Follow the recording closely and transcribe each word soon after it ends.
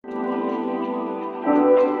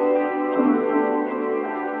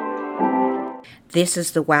This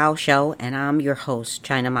is The Wow Show, and I'm your host,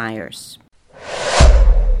 China Myers.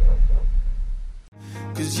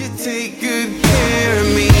 'Cause you take good care of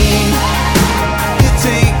me. You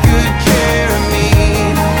take good care of me.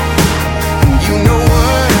 You know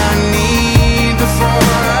what I need before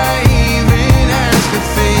I even ask a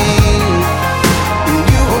thing. And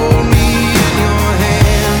you hold me in your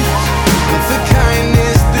hands with a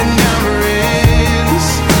kindness that never ends.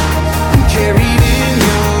 I'm carried in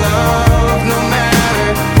your love no matter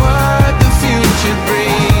what the future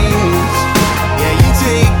brings. Yeah, you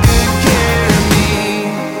take good care of me.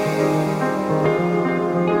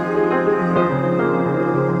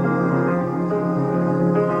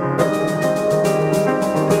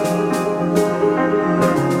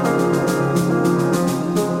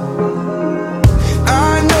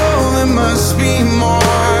 I know there must be more,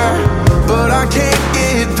 but I can't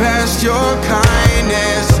get past your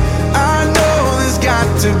kindness. I know there's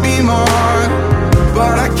got to be more,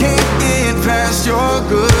 but I can't get past your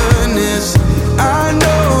goodness. I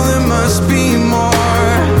know there must be more,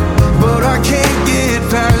 but I can't get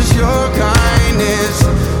past your kindness.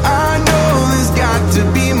 I know there's got to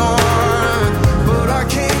be more, but I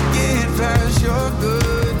can't get past your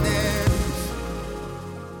goodness.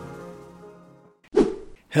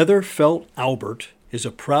 Heather Felt Albert is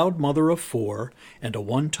a proud mother of 4 and a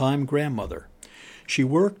one-time grandmother. She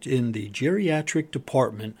worked in the geriatric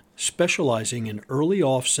department, specializing in early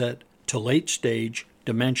offset to late-stage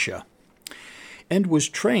dementia, and was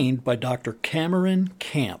trained by Dr. Cameron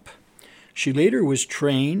Camp. She later was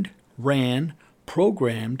trained, ran,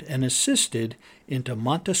 programmed, and assisted into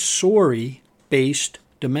Montessori-based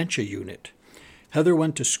dementia unit. Heather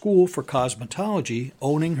went to school for cosmetology,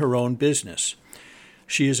 owning her own business.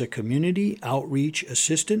 She is a community outreach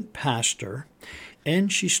assistant pastor,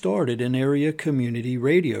 and she started an area community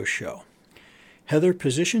radio show. Heather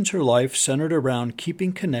positions her life centered around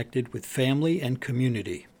keeping connected with family and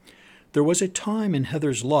community. There was a time in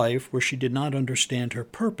Heather's life where she did not understand her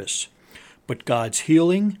purpose, but God's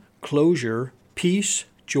healing, closure, peace,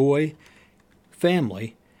 joy,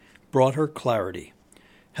 family brought her clarity.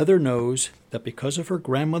 Heather knows that because of her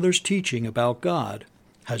grandmother's teaching about God,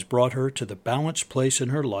 has brought her to the balanced place in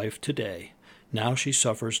her life today. Now she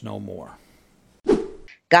suffers no more.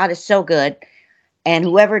 God is so good. And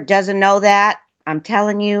whoever doesn't know that, I'm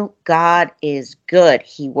telling you, God is good.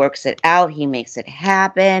 He works it out. He makes it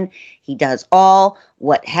happen. He does all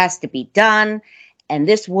what has to be done. And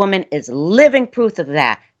this woman is living proof of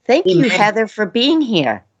that. Thank you, Amen. Heather, for being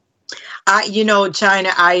here.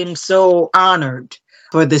 China, I am so honored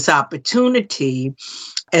for this opportunity.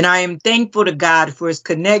 And I am thankful to God for his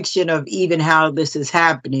connection of even how this is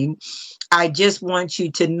happening. I just want you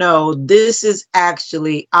to know this is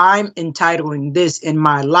actually, I'm entitling this in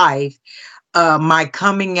my life, my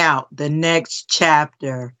coming out, the next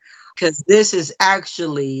chapter, because this is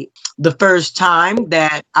actually the first time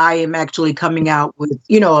that I am actually coming out with,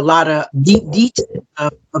 a lot of deep details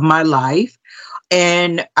of my life.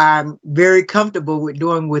 And I'm very comfortable with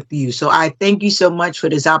doing with you. So I thank you so much for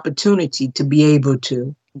this opportunity to be able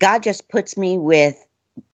to. God just puts me with,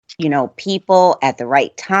 people at the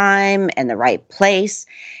right time and the right place.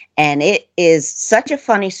 And it is such a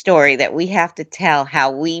funny story that we have to tell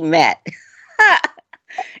how we met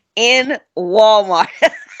in Walmart.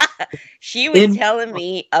 She was telling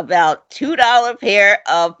me about $2 pair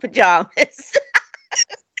of pajamas.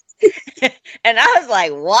 And I was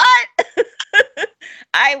like, what?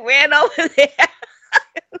 I ran over there.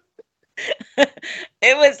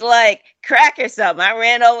 It was like crack or something. I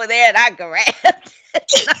ran over there and I grabbed it.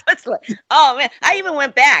 And I was like, oh man, I even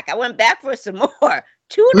went back. I went back for some more.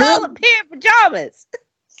 $2 pair of pajamas.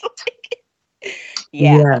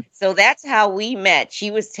 Yeah. So that's how we met.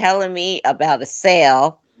 She was telling me about a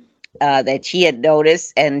sale that she had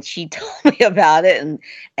noticed, and she told me about it,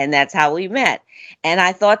 and that's how we met. And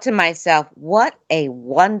I thought to myself, what a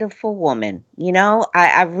wonderful woman.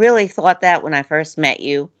 I really thought that when I first met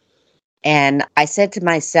you. And I said to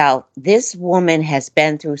myself, this woman has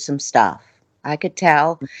been through some stuff. I could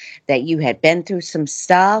tell that you had been through some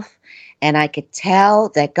stuff, and I could tell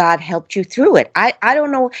that God helped you through it. I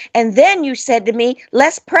don't know. And then you said to me,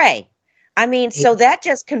 let's pray. So that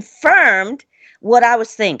just confirmed what I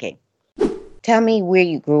was thinking. Tell me where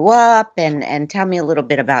you grew up and tell me a little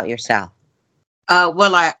bit about yourself.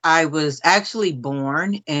 Well, I was actually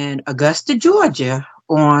born in Augusta, Georgia,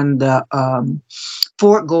 on the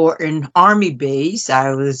Fort Gordon Army base.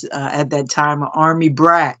 I was at that time an Army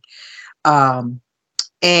brat.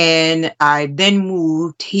 And I then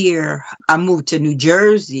moved here. I moved to New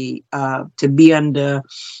Jersey to be under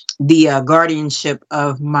the guardianship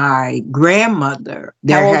of my grandmother.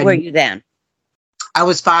 How old were you then? I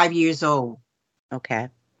was 5 years old. Okay.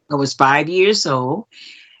 I was 5 years old.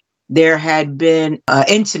 There had been an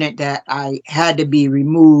incident that I had to be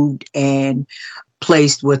removed and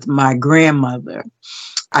placed with my grandmother.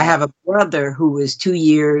 I have a brother who is 2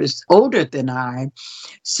 years older than I.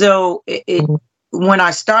 So when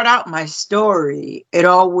I start out my story, it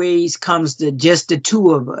always comes to just the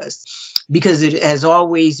two of us, because it has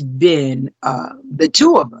always been the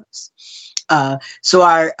two of us. So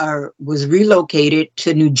I was relocated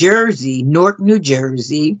to New Jersey, Newark, New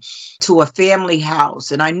Jersey, to a family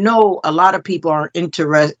house. And I know a lot of people aren't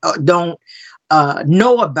don't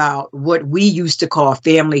know about what we used to call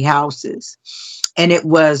family houses. And it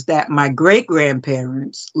was that my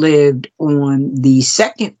great-grandparents lived on the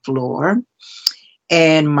second floor,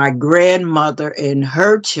 and my grandmother and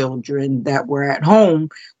her children that were at home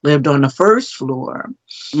lived on the first floor.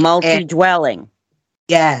 Multi-dwelling.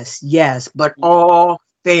 Yes, but all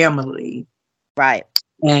family. Right.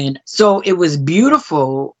 And so it was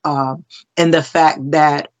beautiful in the fact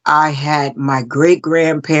that I had my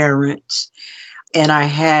great-grandparents and I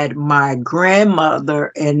had my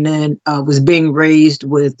grandmother, and then was being raised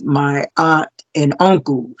with my aunt and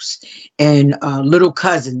uncles and little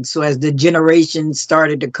cousins. So as the generations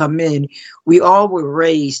started to come in, we all were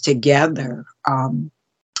raised together.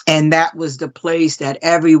 And that was the place that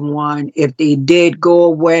everyone, if they did go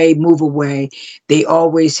away, move away, they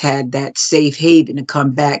always had that safe haven to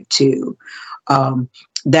come back to.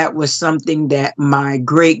 That was something that my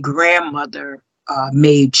great-grandmother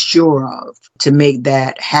made sure of, to make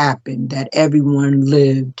that happen, that everyone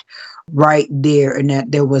lived right there and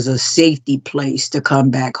that there was a safety place to come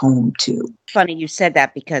back home to. Funny you said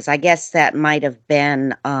that, because I guess that might have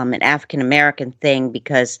been an African-American thing,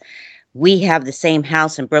 because we have the same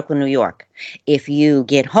house in Brooklyn, New York. If you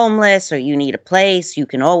get homeless or you need a place, you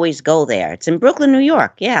can always go there. It's in Brooklyn, New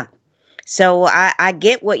York. Yeah. So I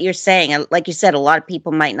get what you're saying. Like you said, a lot of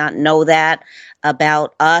people might not know that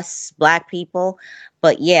about us, Black people.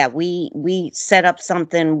 But yeah, we set up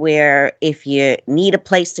something where if you need a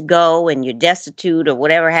place to go and you're destitute or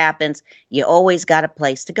whatever happens, you always got a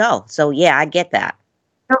place to go. So yeah, I get that.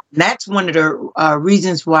 That's one of the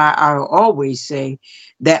reasons why I always say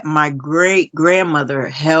that my great-grandmother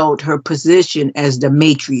held her position as the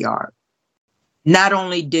matriarch. Not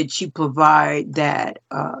only did she provide that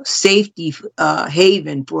safety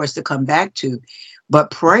haven for us to come back to, but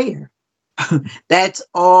prayer. That's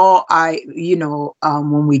all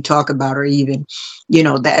when we talk about her, even,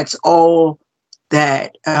 that's all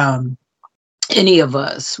that any of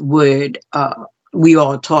us would, we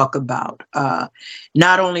all talk about.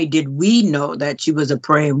 Not only did we know that she was a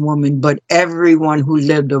praying woman, but everyone who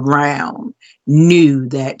lived around knew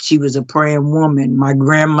that she was a praying woman. My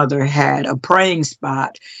grandmother had a praying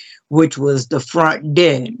spot, which was the front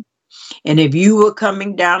den. And if you were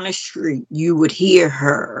coming down the street, you would hear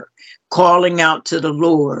her calling out to the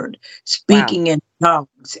Lord, speaking in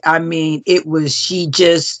tongues. I mean, it was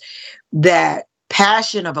that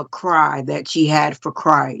passion of a cry that she had for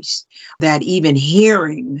Christ, that even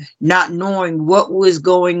hearing, not knowing what was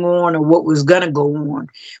going on or what was going to go on,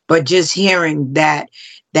 but just hearing that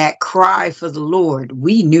cry for the Lord,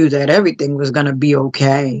 we knew that everything was going to be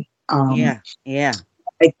okay. Yeah.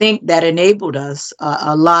 I think that enabled us,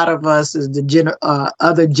 a lot of us as the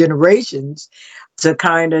other generations, to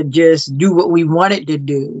kind of just do what we wanted to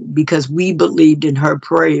do, because we believed in her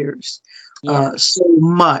prayers so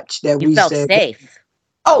much that we felt said, safe.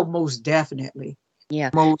 Oh, most definitely.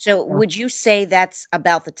 Yeah. So would you say that's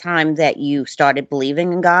about the time that you started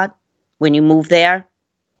believing in God, when you moved there?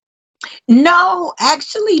 No,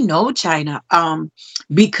 actually, no, China.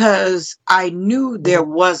 Because I knew there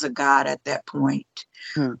was a God at that point.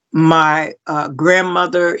 My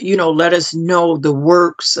grandmother, let us know the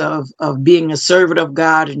works of being a servant of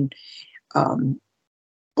God and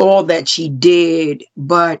all that she did,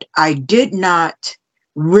 but I did not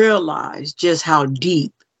realize just how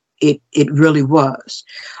deep it really was.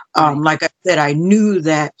 Like I said, I knew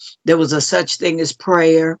that there was a such thing as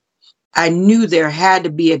prayer. I knew there had to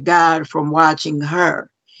be a God from watching her,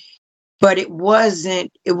 but it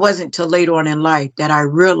wasn't till later on in life that I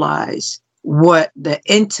realized what the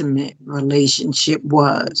intimate relationship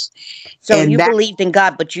was. So you believed in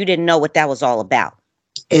God, but you didn't know what that was all about.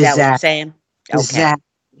 Is that what you're saying? Okay. Exactly.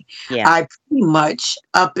 Yeah. I pretty much,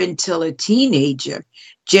 up until a teenager,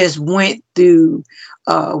 just went through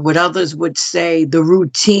what others would say the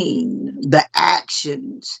routine, the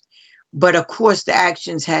actions. But of course, the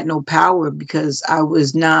actions had no power, because I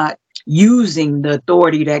was not using the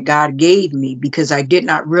authority that God gave me, because I did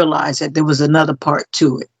not realize that there was another part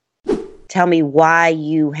to it. tell me why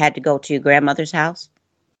you had to go to your grandmother's house?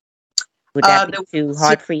 Would that be too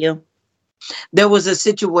hard for you? There was a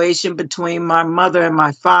situation between my mother and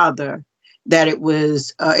my father that it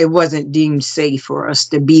wasn't deemed safe for us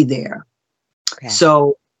to be there. Okay.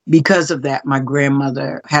 So because of that, my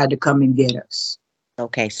grandmother had to come and get us.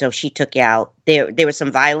 Okay, so she took you out. There was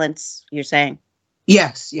some violence, you're saying?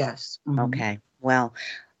 Yes, yes. Okay. Well,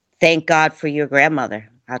 thank God for your grandmother,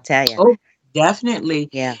 I'll tell you. Oh, definitely.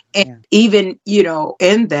 Yeah. And even,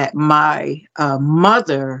 in that, my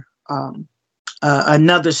mother,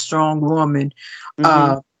 another strong woman,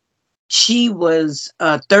 she was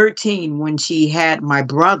 13 when she had my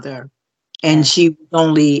brother, and she was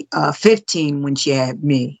only 15 when she had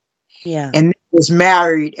me. Yeah. And was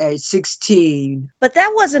married at 16. But that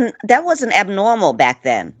wasn't abnormal back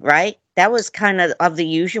then, right? That was kind of the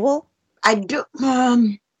usual. I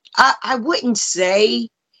wouldn't say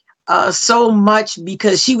so much,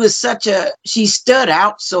 because she stood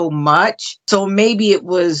out so much. So maybe it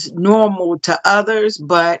was normal to others,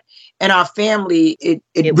 but in our family, it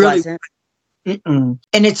really wasn't. And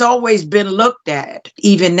it's always been looked at,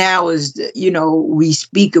 even now, as we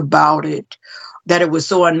speak about it, that it was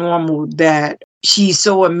so abnormal, that she's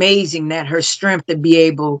so amazing, that her strength to be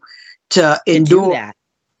able to endure that,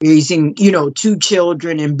 raising, 2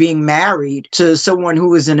 children and being married to someone who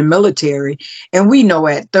was in the military. And we know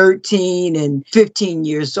at 13 and 15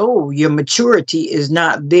 years old, your maturity is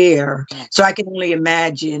not there. So I can only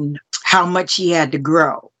imagine how much she had to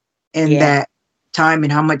grow in that time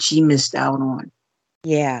and how much she missed out on.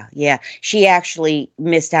 Yeah. She actually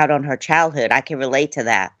missed out on her childhood. I can relate to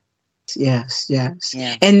that. Yes. Yeah.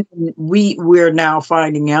 And we're now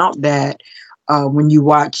finding out that when you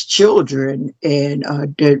watch children, and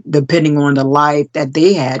depending on the life that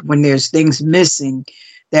they had, when there's things missing,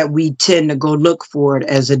 that we tend to go look for it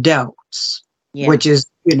as adults, which is,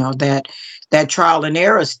 that trial and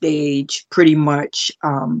error stage pretty much,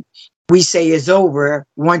 we say is over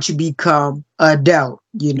once you become adult,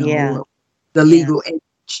 the legal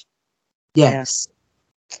age. Yes.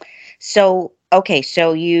 So, okay,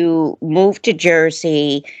 so you moved to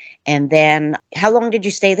Jersey, and then how long did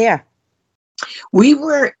you stay there? We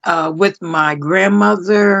were with my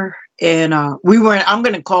grandmother, and I'm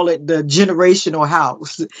going to call it the generational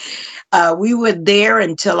house. We were there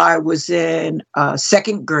until I was in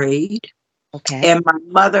 2nd grade. Okay. And my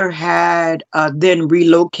mother had then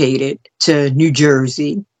relocated to New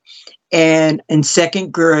Jersey. And in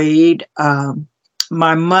 2nd grade,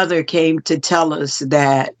 my mother came to tell us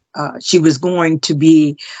that she was going to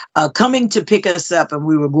be coming to pick us up, and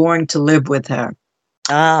we were going to live with her.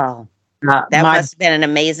 Oh, that must have been an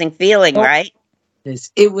amazing feeling, right?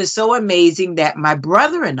 It was so amazing that my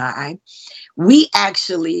brother and I, we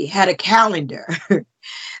actually had a calendar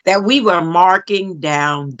that we were marking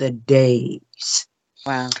down the days.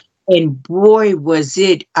 Wow. And boy, was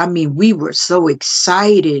it, we were so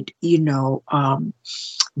excited,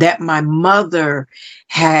 that my mother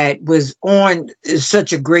was on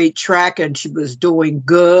such a great track, and she was doing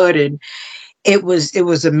good. And it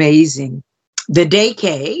was amazing. The day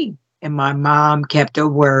came, and my mom kept her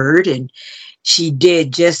word, and she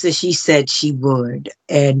did just as she said she would.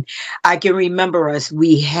 And I can remember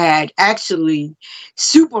we had actually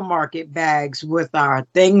supermarket bags with our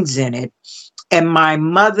things in it. And my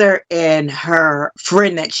mother and her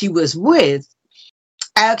friend that she was with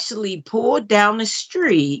actually pulled down the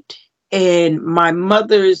street, and my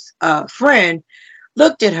mother's friend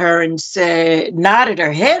looked at her and nodded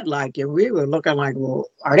her head like it. We were looking like, well,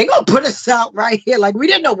 are they going to put us out right here? Like, we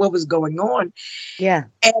didn't know what was going on. Yeah.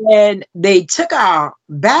 And they took our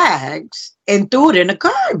bags and threw it in the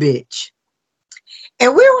garbage.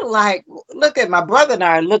 And we were like, look at my brother and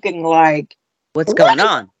I looking like, what's going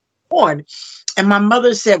on? And my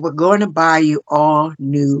mother said, we're going to buy you all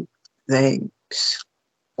new things.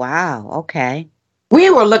 Wow. Okay. We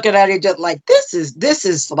were looking at it just like, this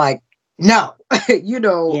is like, no, we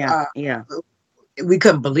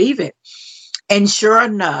couldn't believe it. And sure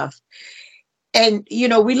enough, and,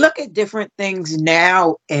 we look at different things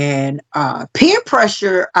now, and peer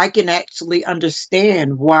pressure, I can actually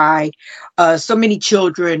understand why so many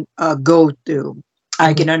children go through. Mm-hmm.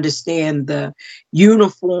 I can understand the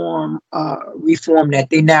uniform reform that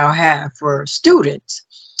they now have for students.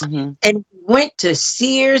 Mm-hmm. And we went to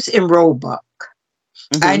Sears and Roebuck.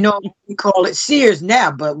 Mm-hmm. I know we call it Sears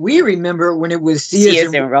now, but we remember when it was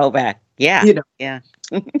Sears and Roebuck. Yeah. Yeah.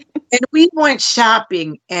 And we went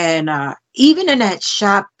shopping, and even in that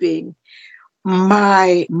shopping,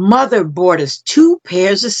 my mother bought us 2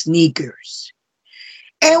 pairs of sneakers.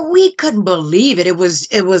 And we couldn't believe it. It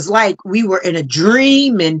was like we were in a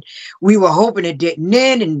dream, and we were hoping it didn't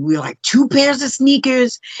end. And we were like, 2 pairs of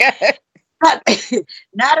sneakers. Not,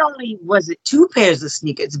 not only was it 2 pairs of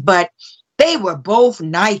sneakers, but they were both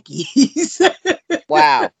Nikes.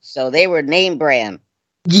 Wow. So they were name brand.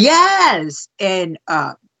 Yes. And,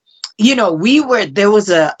 there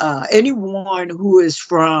was anyone who is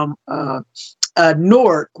from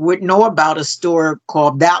Newark would know about a store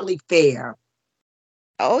called Valley Fair.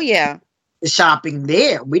 Oh, yeah. Shopping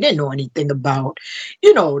there. We didn't know anything about,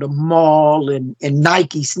 the mall and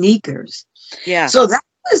Nike sneakers. Yeah. So that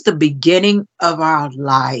was the beginning of our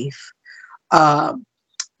life.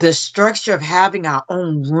 The structure of having our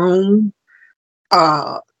own room,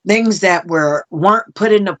 things that weren't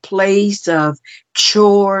put into place of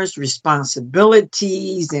chores,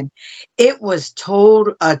 responsibilities, and it was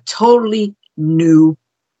a totally new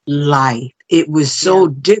life. It was so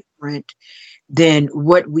different than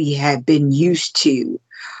what we had been used to.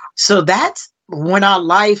 So that's when our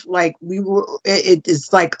life, like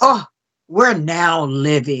it's like, oh, we're now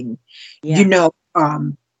living,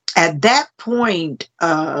 at that point,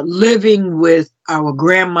 living with our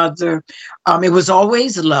grandmother, it was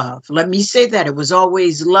always love. Let me say that it was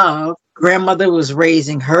always love. Grandmother was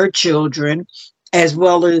raising her children, as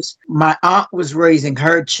well as my aunt was raising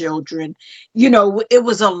her children. It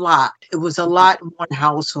was a lot. It was a lot in one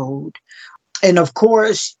household. And of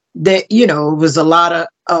course, it was a lot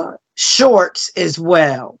of shorts as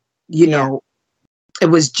well. It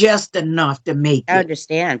was just enough to make it. I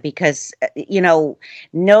understand, because,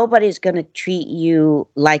 nobody's going to treat you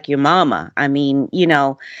like your mama. I mean,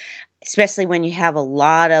 especially when you have a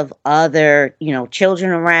lot of other,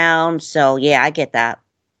 children around. So, yeah, I get that.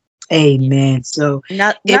 Amen. So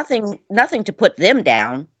nothing to put them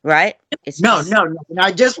down, right? No. And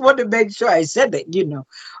I just wanted to make sure I said that,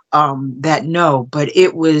 but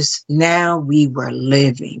it was, now we were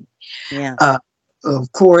living. Yeah.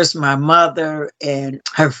 Of course, my mother and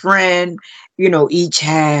her friend, each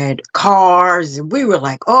had cars, and we were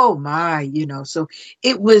like, oh my, so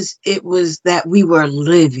it was that we were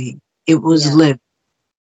living. It was living.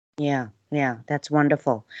 Yeah. Yeah. That's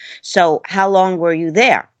wonderful. So how long were you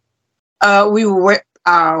there? We were with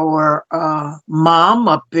our mom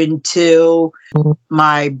up until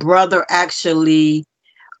my brother actually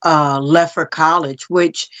left for college,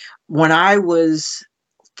 which when I was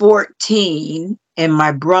 14 and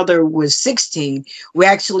my brother was 16, we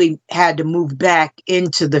actually had to move back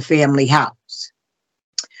into the family house.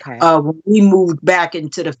 Okay. When we moved back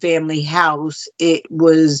into the family house, it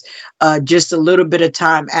was just a little bit of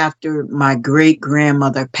time after my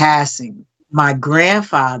great-grandmother passing. My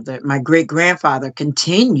great-grandfather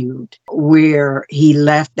continued where he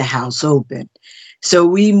left the house open. So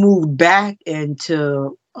we moved back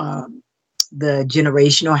into the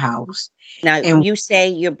generational house. Now, you say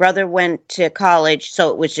your brother went to college, so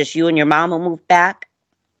it was just you and your mom who moved back?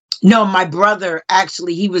 No, my brother,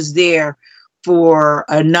 actually, he was there for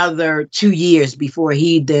another 2 years before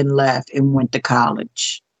he then left and went to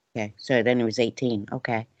college. Okay, so then he was 18.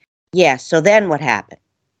 Okay. Yeah, so then what happened?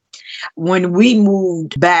 When we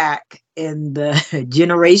moved back in the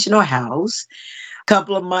generational house, a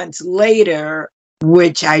couple of months later,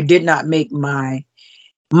 which I did not make my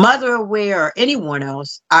mother aware or anyone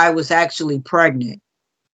else, I was actually pregnant.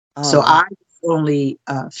 Oh. So I was only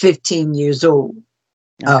 15 years old,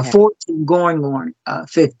 14 going on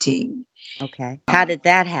 15. Okay. How did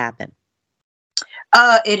that happen?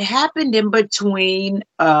 It happened in between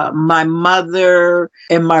my mother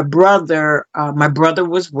and my brother. My brother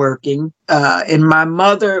was working, and my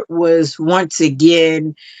mother was once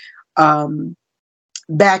again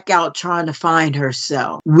back out trying to find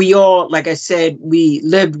herself. We all, like I said, we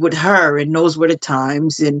lived with her, and those were the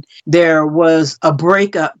times. And there was a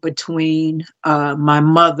breakup between my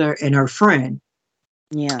mother and her friend.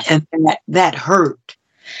 Yeah. And that hurt.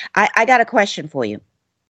 I got a question for you.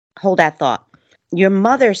 Hold that thought. Your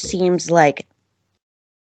mother seems like,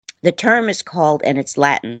 the term is called, and it's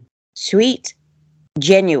Latin, sui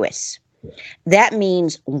generis. That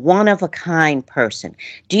means one of a kind person.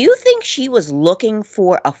 Do you think she was looking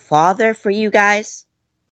for a father for you guys?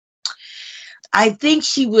 I think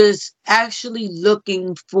she was actually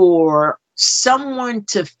looking for someone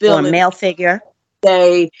to fill a male figure.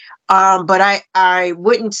 But I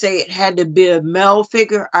wouldn't say it had to be a male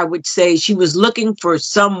figure. I would say she was looking for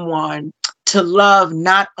someone to love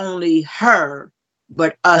not only her,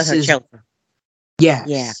 but us as children. Yes.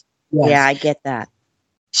 Yeah. Yes. Yeah, I get that.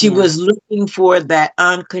 She was looking for that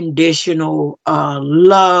unconditional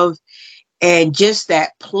love, and just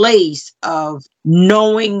that place of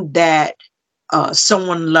knowing that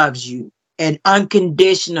someone loves you and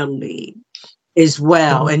unconditionally as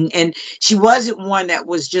well. And she wasn't one that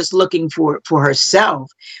was just looking for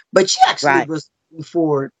herself, but she actually was looking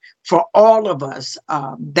for all of us,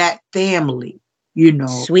 that family,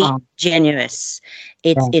 Sweet, generous.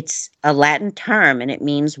 It's a Latin term, and it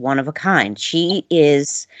means one of a kind. She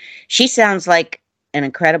sounds like an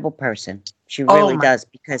incredible person. She really does,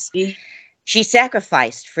 because she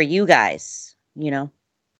sacrificed for you guys,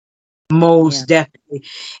 Most definitely.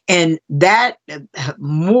 And that,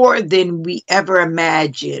 more than we ever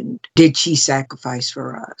imagined, did she sacrifice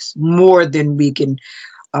for us, more than we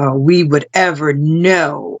would ever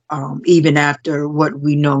know, even after what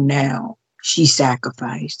we know now. She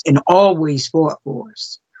sacrificed and always fought for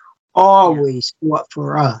us, always fought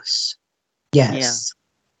for us. Yes.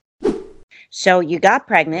 Yeah. So you got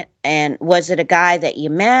pregnant, and was it a guy that you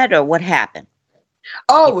met, or what happened?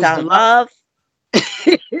 Oh, you it was found love.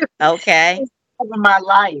 Okay. Of my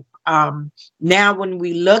life. Now, when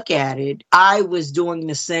we look at it, I was doing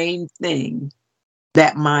the same thing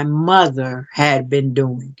that my mother had been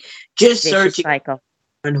doing, just searching for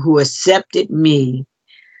someone who accepted me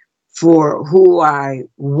for who I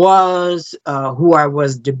was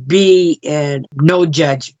to be, and no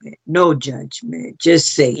judgment,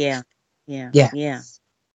 just say, yeah.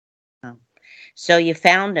 Oh. So you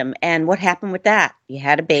found him, and what happened with that? You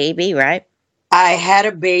had a baby, right? I had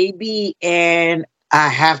a baby, and I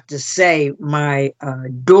have to say, my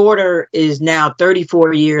daughter is now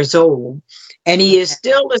 34 years old, and he is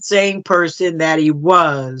still the same person that he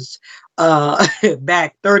was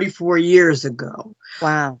back 34 years ago.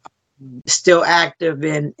 Wow. Still active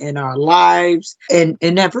in our lives and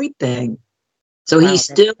everything. So he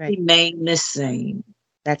still remained the same.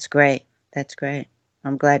 That's great. That's great.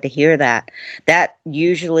 I'm glad to hear that. That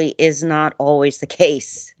usually is not always the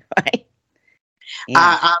case, right?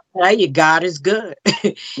 Yeah. I'll tell you, God is good.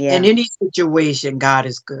 In any situation, God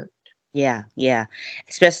is good. Yeah, yeah.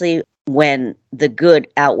 Especially when the good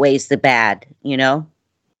outweighs the bad,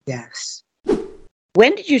 Yes.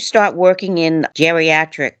 When did you start working in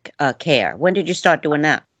geriatric care? When did you start doing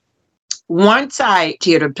that? Once I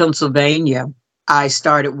came to Pennsylvania, I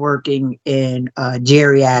started working in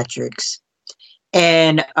geriatrics.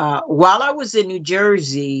 And while I was in New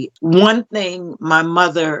Jersey, one thing my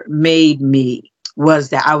mother made me was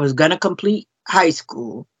that I was going to complete high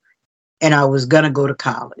school and I was going to go to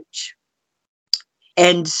college.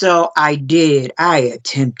 And so I did. I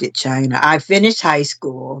attempted, China. I finished high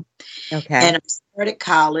school. Okay. And I started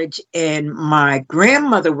college. And my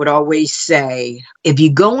grandmother would always say, if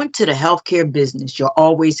you go into the healthcare business, you'll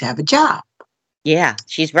always have a job. Yeah,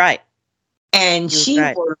 she's right. And she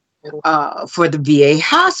worked for the VA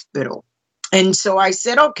hospital. And so I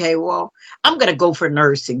said, okay, well, I'm going to go for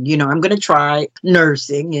nursing. I'm going to try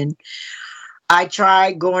nursing. And I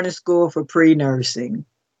tried going to school for pre-nursing.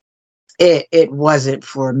 It wasn't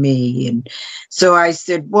for me. And so I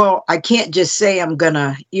said, well, I can't just say I'm going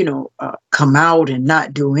to, come out and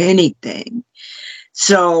not do anything.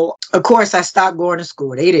 So, of course, I stopped going to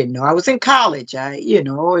school. They didn't know I was in college.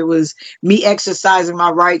 It was me exercising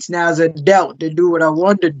my rights now as an adult to do what I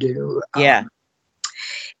wanted to do. Yeah.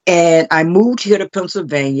 And I moved here to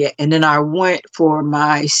Pennsylvania, and then I went for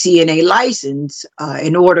my CNA license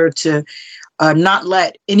in order to not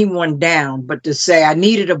let anyone down, but to say I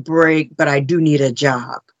needed a break, but I do need a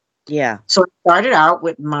job. Yeah. So I started out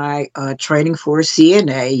with my training for a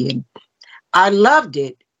CNA, and I loved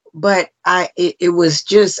it. But it was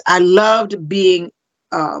just, I loved being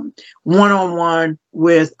one-on-one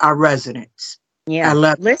with our residents. Yeah.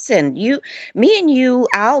 Listen, me and you,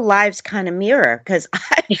 our lives kind of mirror, because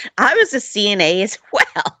I was a CNA as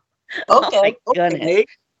well. Okay. Oh my goodness. Okay.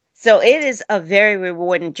 So it is a very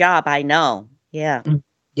rewarding job, I know. Yeah.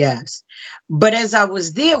 Yes. But as I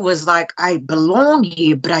was there, it was like, I belong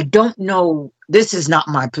here, but I don't know, this is not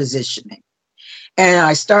my positioning. And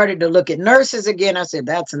I started to look at nurses again. I said,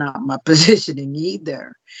 that's not my positioning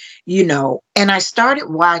either, and I started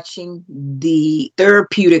watching the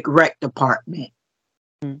therapeutic rec department.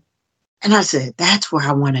 Mm-hmm. And I said, that's where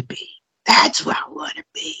I want to be. That's where I want to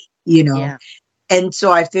be, Yeah. And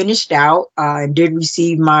so I finished out and did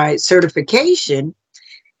receive my certification,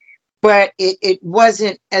 but it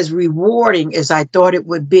wasn't as rewarding as I thought it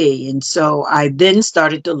would be. And so I then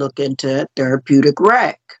started to look into therapeutic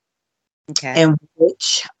rec. Okay. In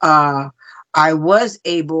which I was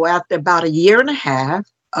able, after about a year and a half,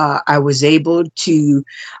 I was able to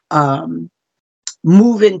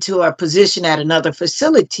move into a position at another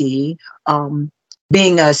facility,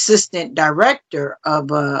 being an assistant director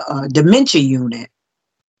of a dementia unit.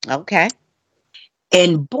 Okay.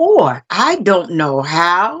 And boy, I don't know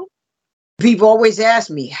how, people always ask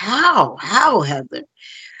me, how, Heather?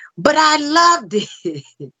 But I loved it.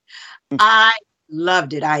 I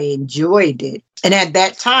loved it. I enjoyed it. And at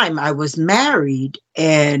that time, I was married,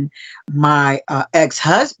 and my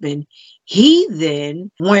ex-husband, he then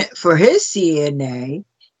went for his CNA,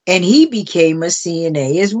 and he became a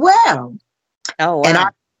CNA as well. Oh, wow. And I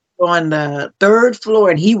was on the third floor,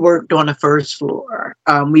 and he worked on the first floor.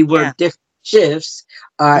 We worked different shifts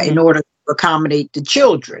in order to accommodate the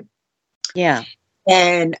children. Yeah.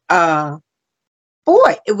 And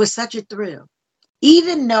boy, it was such a thrill.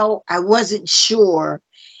 Even though I wasn't sure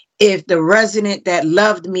if the resident that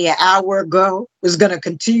loved me an hour ago was going to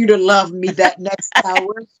continue to love me that next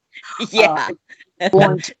hour. Yeah.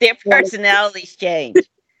 Their personalities change.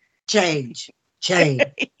 Yeah.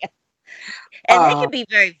 And they can be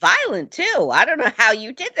very violent too. I don't know how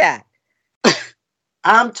you did that.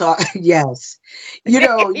 I'm talking, yes. You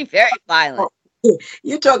know, be very violent.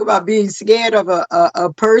 You talk about being scared of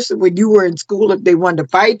a person when you were in school if they wanted to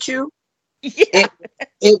fight you. Yeah.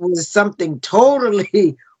 It was something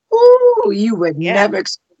totally, you would never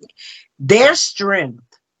expect. Their strength.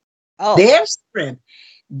 Their strength.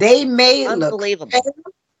 They may unbelievable.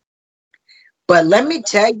 Look, but let me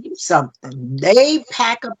tell you something. They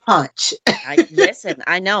pack a punch. Listen,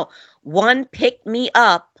 I know. One picked me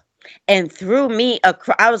up and threw me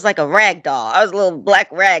across. I was like a rag doll. I was a little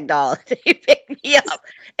black rag doll. He picked me up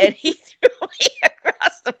and he threw me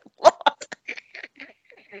across the floor.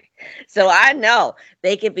 So I know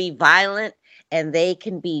they can be violent, and they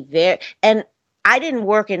can be and I didn't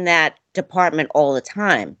work in that department all the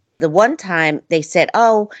time. The one time they said,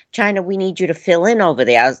 "Oh, China, we need you to fill in over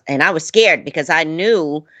there." I was scared because I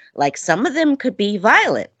knew like some of them could be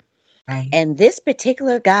violent. Right. And this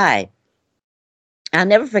particular guy, I'll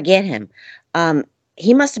never forget him.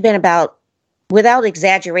 He must have been about, without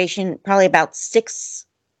exaggeration, probably about 6'5".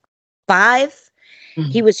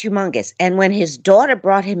 He was humongous. And when his daughter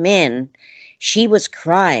brought him in, she was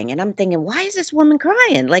crying. And I'm thinking, why is this woman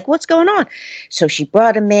crying? Like, what's going on? So she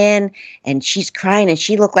brought him in, and she's crying, and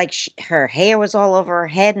she looked like her hair was all over her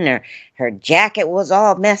head, and her jacket was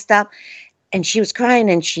all messed up. And she was crying,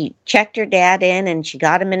 and she checked her dad in, and she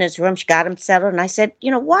got him in his room. She got him settled. And I said,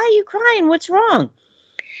 why are you crying? What's wrong?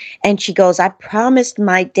 And she goes, I promised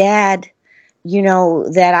my dad,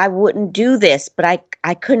 that I wouldn't do this, but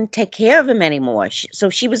I couldn't take care of him anymore.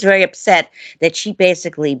 So she was very upset that she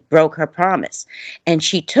basically broke her promise. And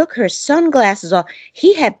she took her sunglasses off.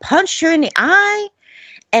 He had punched her in the eye,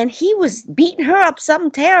 and he was beating her up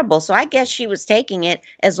something terrible. So I guess she was taking it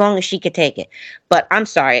as long as she could take it. But I'm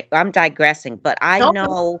sorry, I'm digressing. But I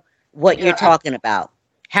know what you're talking about.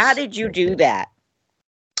 How did you do that?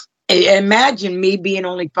 Imagine me being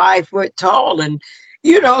only 5 foot tall, and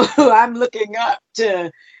I'm looking up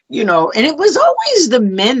to, and it was always the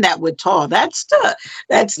men that were tall. That's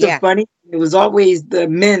the funny. It was always the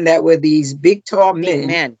men that were these big, tall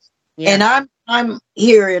men. Yeah. And I'm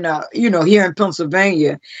here here in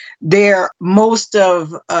Pennsylvania. Most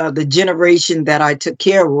of the generation that I took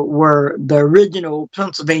care of were the original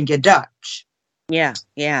Pennsylvania Dutch. Yeah,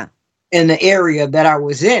 yeah. In the area that I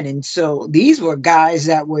was in. And so these were guys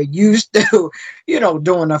that were used to, doing a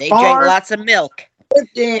farm. They drank lots of milk.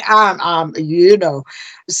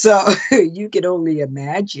 So you can only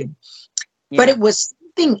imagine. Yeah. But it was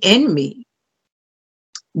something in me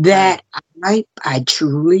that I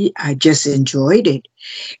just enjoyed it.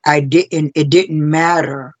 It didn't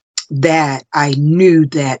matter that I knew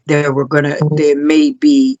that there may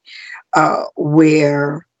be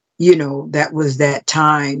where, that was that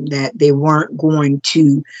time that they weren't going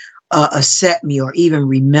to accept me or even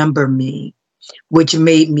remember me, which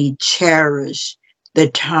made me cherish the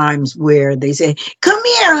times where they say, "Come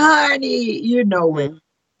here, honey,"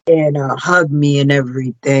 and hug me and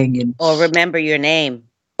everything. Or remember your name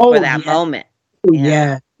for that moment.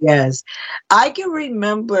 Yeah. Yes. I can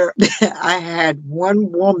remember I had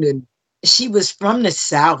one woman, she was from the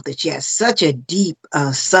South, and she had such a deep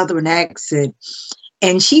Southern accent.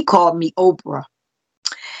 And she called me Oprah.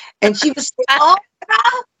 And she was saying,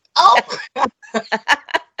 Oprah.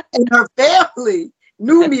 And her family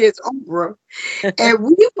knew me as Oprah. And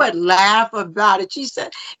we would laugh about it. She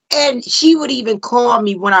said, and she would even call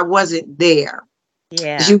me when I wasn't there.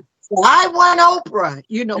 Yeah. She would say, I want Oprah,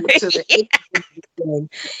 to the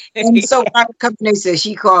And so I would come and they said,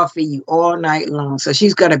 she called for you all night long. So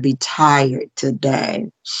she's going to be tired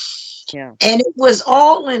today. Yeah. And it was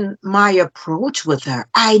all in my approach with her.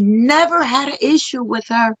 I never had an issue with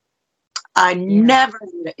her. Never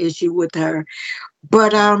had an issue with her.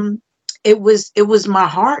 But it was my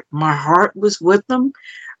heart. My heart was with them.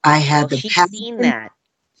 I had the she's passion, seen that.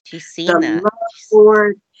 She's seen the that. love for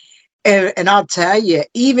it. And I'll tell you,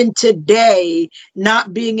 even today,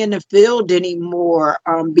 not being in the field anymore,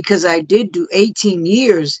 because I did do 18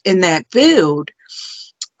 years in that field,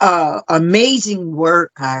 amazing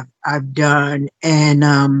work I've done.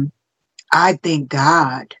 And I thank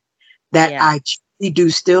God that Yeah. I truly do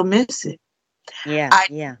still miss it. Yeah. I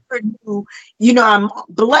Yeah. never knew, I'm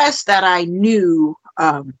blessed that I knew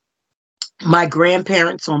my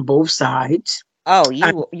grandparents on both sides. Oh,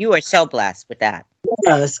 you are so blessed with that.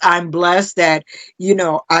 Yes, I'm blessed that,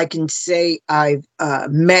 I can say I've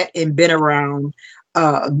met and been around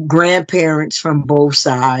grandparents from both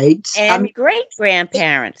sides. I And mean, great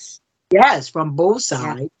grandparents. yes, from both Yeah.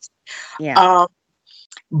 sides. Yeah.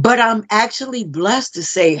 But I'm actually blessed to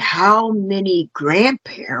say how many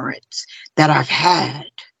grandparents that I've had.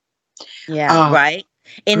 Yeah. Right.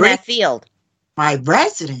 In Great, that field. my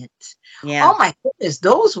residents. Yeah. Oh my goodness,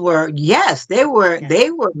 those were, yes, they were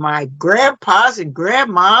my grandpas and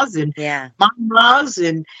grandmas and Yeah. mamas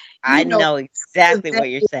and I you know know exactly what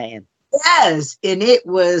you're saying. yes, and it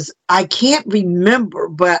was, I can't remember,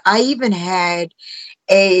 but I even had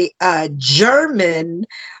a German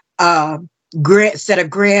set of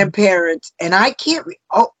grandparents, and I can't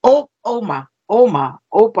Opa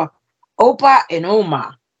and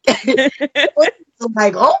Oma.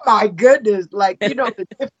 Like, oh my goodness, like, the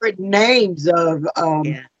different names of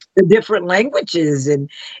Yeah. the different languages. And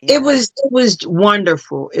Yeah. it was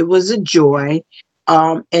wonderful. It was a joy.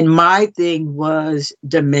 And my thing was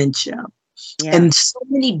dementia. Yeah. And so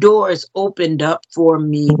many doors opened up for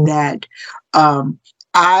me that I've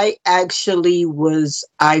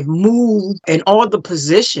moved in all the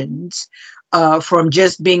positions from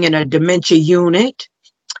just being in a dementia unit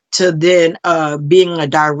to then being a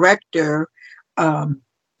director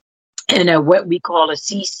in what we call a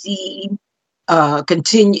CCRC,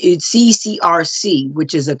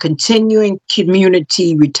 which is a continuing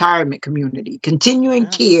community retirement community, continuing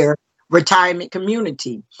care retirement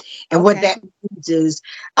community. And what that means is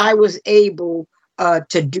I was able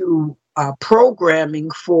to do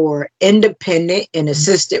programming for independent and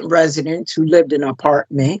assistant residents who lived in an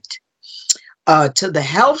apartment to the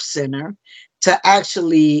health center, to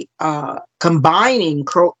actually combining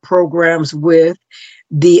programs with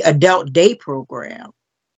the adult day program.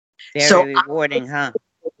 Very rewarding, huh?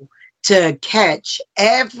 To catch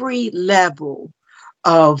every level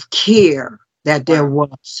of care that there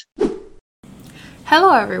was.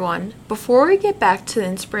 Hello everyone. Before we get back to the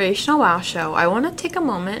Inspirational Wow Show, I want to take a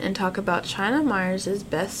moment and talk about China Myers'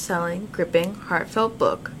 best-selling, gripping, heartfelt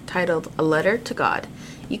book titled A Letter to God.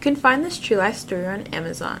 You can find this true life story on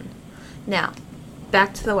Amazon. Now,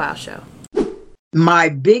 back to the Wow Show. My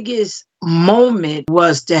biggest moment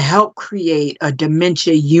was to help create a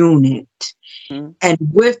dementia unit. Mm-hmm. And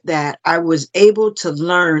with that, I was able to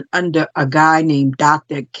learn under a guy named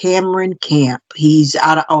Dr. Cameron Camp. He's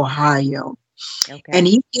out of Ohio. Okay. And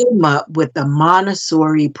he came up with the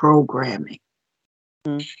Montessori programming.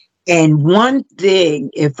 Mm-hmm. And one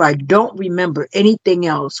thing, if I don't remember anything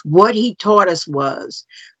else, what he taught us was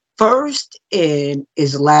first in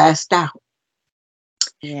is last out.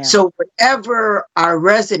 Yeah. So whatever our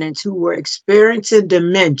residents who were experiencing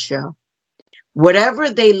dementia,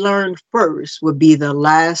 whatever they learned first would be the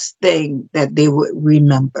last thing that they would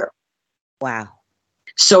remember. Wow.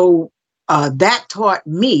 So that taught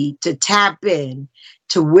me to tap in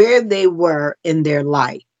to where they were in their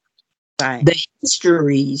life. Right. The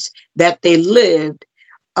histories that they lived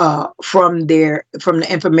from the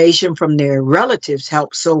information from their relatives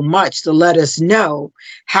helped so much to let us know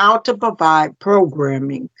how to provide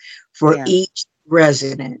programming for each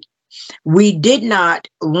resident. We did not,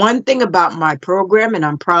 one thing about my program, and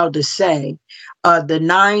I'm proud to say, the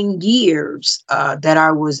 9 years that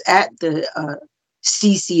I was at the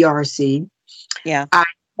CCRC, I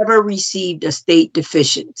never received a state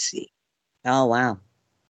deficiency. Oh, wow.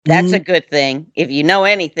 That's a good thing. If you know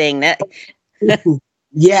anything, that...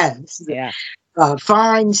 Yes. Yeah.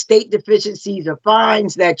 Fines, state deficiencies are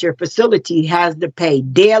fines that your facility has to pay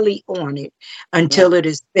daily on it until it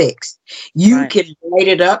is fixed. You can write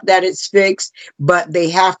it up that it's fixed, but they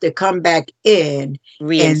have to come back in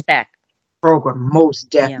reinspect program, most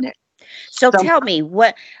definitely. Yeah. So tell me,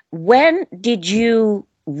 when did you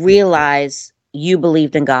realize you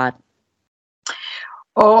believed in God?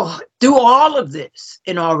 Oh, through all of this,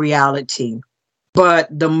 in all reality. But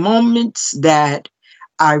the moments that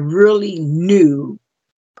I really knew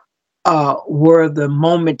were the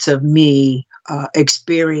moments of me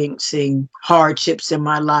experiencing hardships in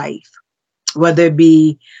my life, whether it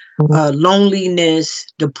be loneliness,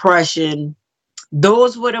 depression,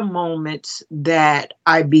 those were the moments that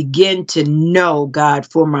I begin to know God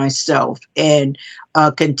for myself and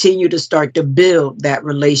continue to start to build that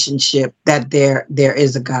relationship that there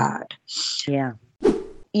is a God. Yeah.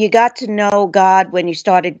 You got to know God when you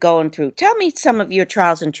started going through. Tell me some of your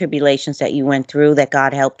trials and tribulations that you went through that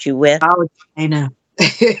God helped you with. Oh, China.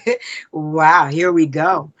 Wow, here we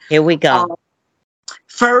go. Here we go.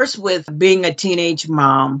 First, with being a teenage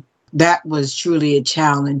mom, that was truly a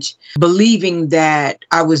challenge. Believing that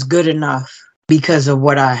I was good enough because of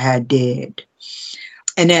what I had did.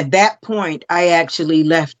 And at that point, I actually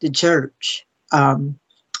left the church.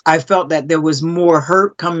 I felt that there was more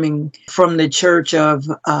hurt coming from the church of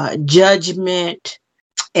judgment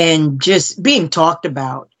and just being talked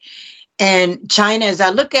about. And China, as I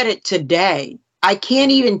look at it today, I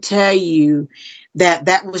can't even tell you that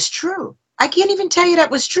that was true. I can't even tell you that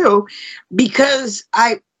was true because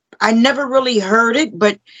I never really heard it.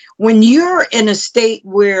 But when you're in a state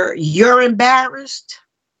where you're embarrassed,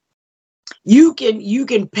 you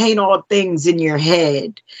can paint all things in your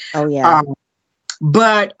head. Oh, yeah.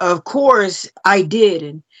 But of course I did.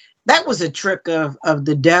 And that was a trick of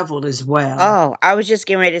the devil as well. Oh, I was just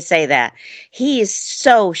getting ready to say that. He is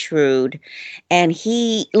so shrewd. And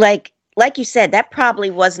he, like you said, that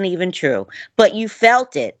probably wasn't even true, but you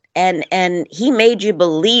felt it. And he made you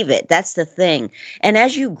believe it. That's the thing. And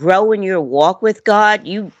as you grow in your walk with God,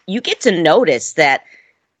 you get to notice that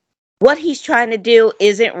what he's trying to do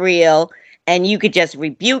isn't real. And you could just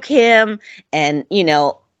rebuke him. And,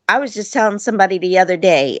 I was just telling somebody the other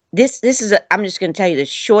day, I'm just going to tell you this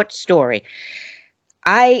short story.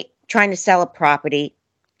 I trying to sell a property.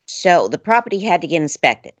 So the property had to get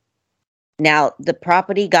inspected. Now the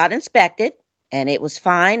property got inspected and it was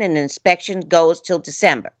fine. And the inspection goes till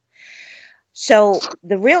December. So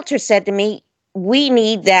the realtor said to me, we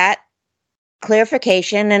need that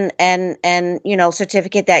clarification and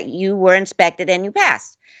certificate that you were inspected and you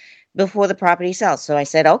passed before the property sells. So I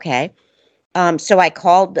said, okay. So I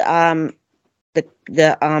called the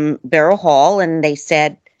Borough Hall and they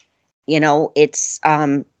said,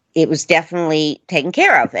 it was definitely taken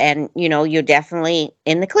care of and, you're definitely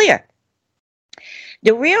in the clear.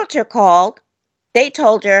 The realtor called. They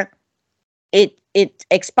told her it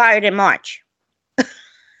expired in March.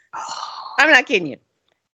 I'm not kidding you.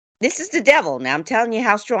 This is the devil. Now I'm telling you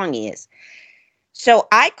how strong he is. So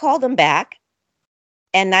I called them back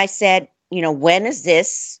and I said, when is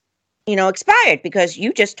this, expired? Because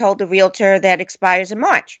you just told the realtor that expires in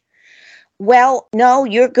March. Well, no,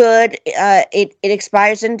 you're good. It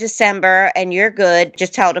expires in December and you're good.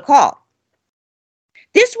 Just tell her to call.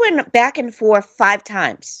 This went back and forth 5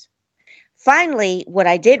 times. Finally, what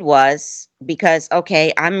I did was, because,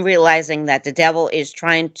 okay, I'm realizing that the devil is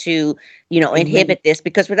trying to, inhibit this,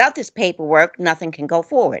 because without this paperwork, nothing can go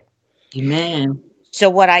forward. Amen. So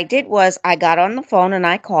what I did was I got on the phone and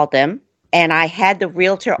I called them, and I had the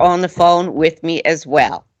realtor on the phone with me as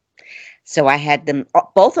well. So I had them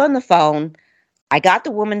both on the phone. I got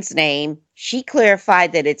the woman's name. She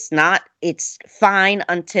clarified that it's fine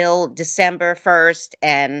until December 1st,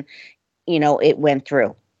 and, it went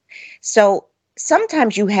through. So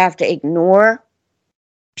sometimes you have to ignore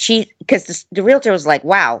because the realtor was like,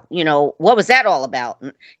 wow, what was that all about?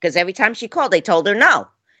 Because every time she called, they told her no,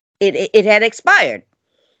 it had expired.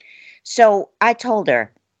 So I told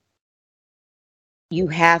her, you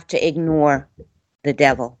have to ignore the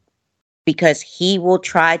devil because he will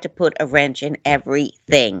try to put a wrench in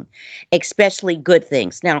everything, especially good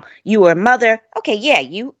things. Now, you were a mother. Okay, yeah,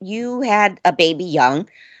 you had a baby young.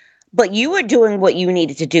 But you were doing what you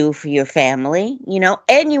needed to do for your family,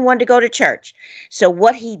 and you wanted to go to church. So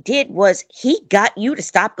what he did was he got you to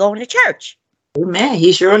stop going to church. Amen.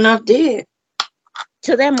 He sure enough did.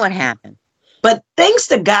 So then what happened? But thanks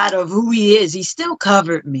to God of who he is, he still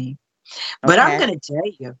covered me. But Okay. I'm going to tell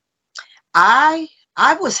you, I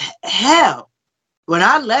was hell. When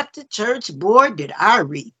I left the church, boy, did I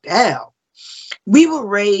rebel. We were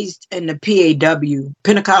raised in the PAW,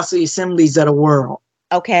 Pentecostal Assemblies of the World.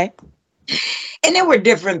 Okay. And there were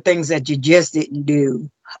different things that you just didn't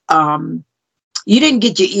do. You didn't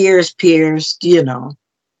get your ears pierced,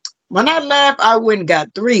 When I left, I went and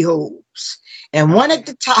got 3 holes. And one at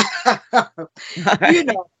the top,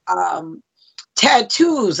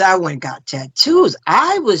 tattoos. I went and got tattoos.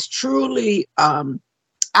 I was truly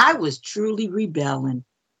rebelling.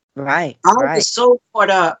 Right. I was so caught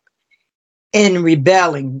up in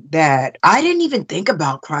rebelling that I didn't even think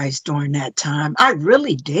about Christ during that time. I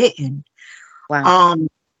really didn't. Wow.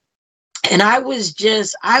 And I was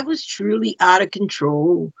truly out of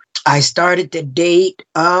control. I started to date,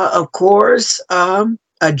 of course, a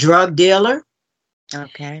drug dealer.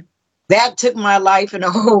 Okay. that took my life in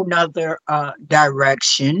a whole nother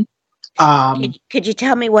direction. Could you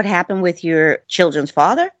tell me what happened with your children's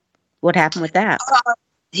father? What happened with that?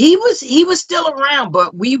 He was still around,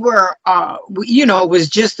 but we were, it was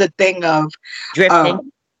just a thing of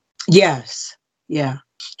Drifting. Yes, yeah.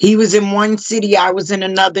 He was in one city, I was in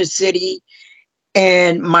another city,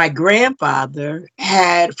 and my grandfather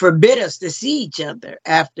had forbid us to see each other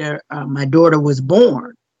after my daughter was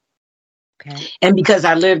born. Okay. And because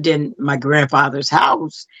I lived in my grandfather's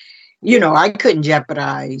house, I couldn't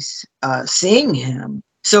jeopardize seeing him.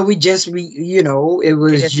 So we just, it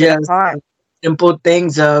was Just just apart. simple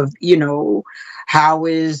things of, how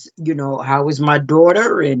is my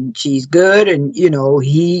daughter, and she's good, and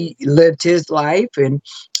he lived his life and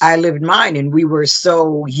I lived mine, and we were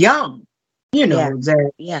so young,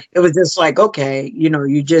 that Yeah. it was just like, okay,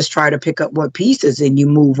 you just try to pick up what pieces and you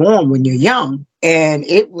move on when you're young. And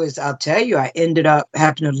I'll tell you, I ended up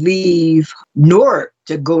having to leave Newark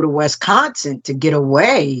to go to Wisconsin to get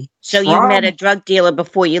away. So you met a drug dealer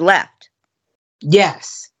before you left.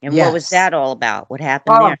 Yes. And yes. what was that all about? What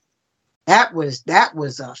happened there? That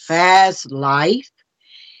was a fast life,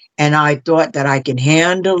 and I thought that I could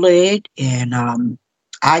handle it, and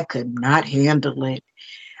I could not handle it.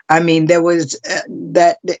 I mean, there was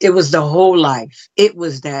it was the whole life. It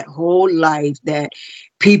was that whole life that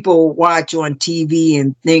people watch on TV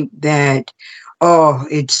and think that, oh,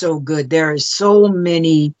 it's so good. There are so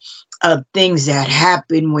many things that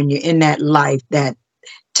happen when you're in that life that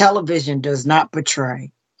television does not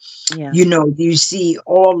portray. Yeah. You see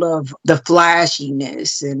all of the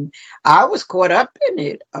flashiness, and I was caught up in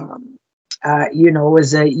it.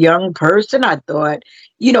 As a young person, I thought,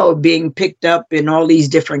 being picked up in all these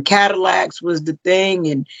different Cadillacs was the thing,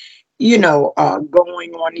 and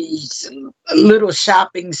going on these little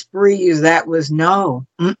shopping sprees. That was no.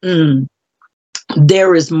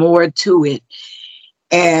 There is more to it.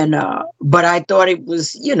 And, but I thought it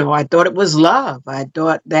was, love. I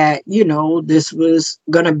thought that, this was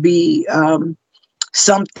going to be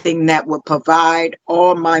something that would provide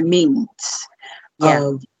all my needs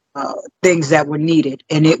of things that were needed.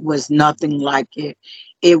 And it was nothing like it.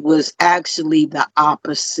 It was actually the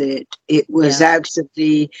opposite. It was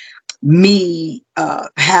actually me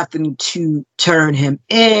having to turn him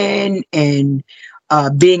in, and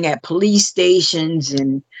being at police stations,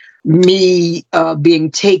 and me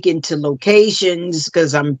being taken to locations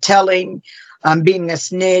because I'm being a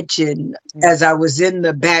snitch. And as I was in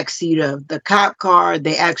the backseat of the cop car,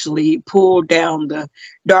 they actually pulled down the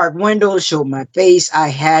dark window, showed my face. I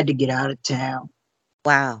had to get out of town.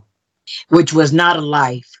 Wow. Which was not a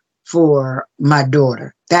life for my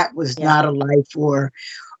daughter. That was not a life for,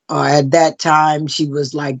 at that time, she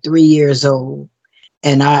was like 3 years old.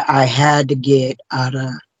 And I had to get out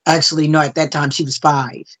of, actually, no, at that time she was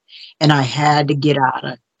 5. And I had to get out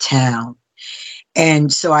of town.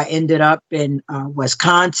 And so I ended up in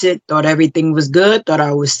Wisconsin, thought everything was good, thought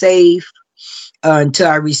I was safe, until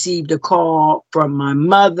I received a call from my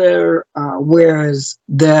mother, whereas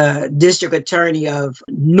the district attorney of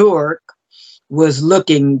Newark was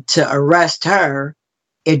looking to arrest her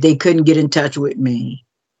if they couldn't get in touch with me.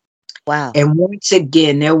 Wow. And once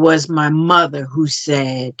again, there was my mother who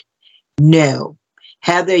said, no,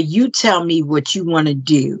 Heather, you tell me what you want to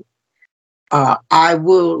do. I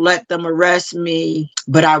will let them arrest me,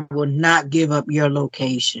 but I will not give up your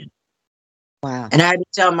location. Wow. And I had to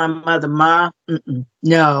tell my mother, Ma,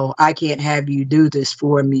 no, I can't have you do this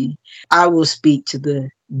for me. I will speak to the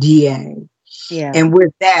DA. Yeah. And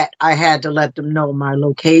with that, I had to let them know my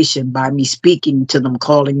location by me speaking to them,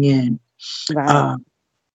 calling in. Wow.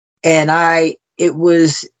 And they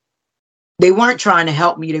weren't trying to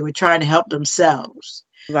help me. They were trying to help themselves.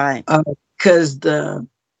 Right. Because the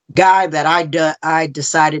guy that I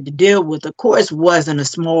decided to deal with, of course, wasn't a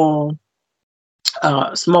small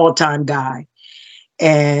time guy.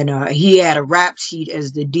 And he had a rap sheet,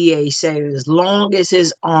 as the DA said, as long as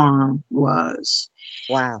his arm was.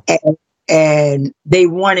 Wow. And they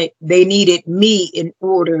needed me in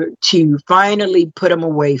order to finally put him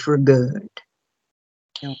away for good.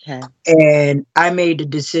 Okay. And I made the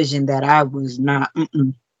decision that I was not,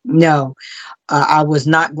 I was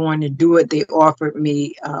not going to do it. They offered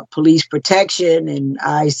me police protection, and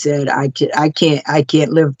I said, I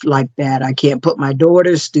can't live like that. I can't put my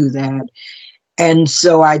daughters through that. And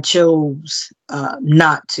so I chose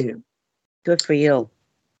not to. Good for you.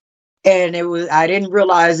 And I didn't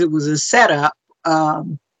realize it was a setup.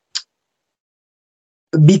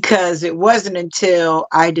 because it wasn't until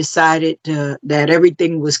I decided that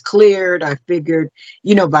everything was cleared. I figured,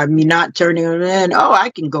 by me not turning it in, I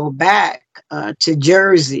can go back to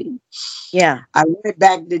Jersey. Yeah. I went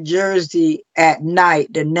back to Jersey at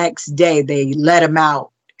night. The next day, they let him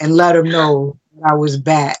out and let him know I was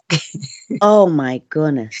back. Oh my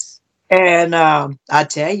goodness. And I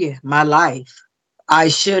tell you, my life, I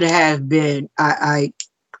should have been, I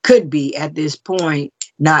could be at this point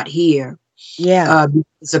not here. Yeah.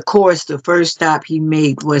 Because of course, the first stop he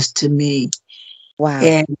made was to me. Wow.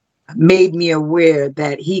 And made me aware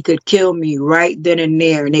that he could kill me right then and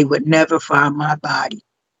there, and they would never find my body.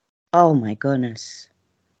 Oh my goodness.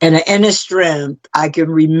 And in inner strength, I can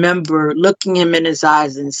remember looking him in his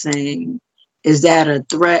eyes and saying, "Is that a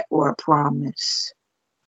threat or a promise?"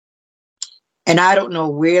 And I don't know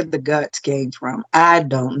where the guts came from. I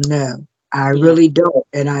don't know. I really don't.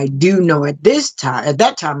 And I do know at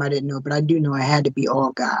that time I didn't know, but I do know it had to be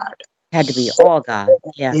all God. Had to be all God.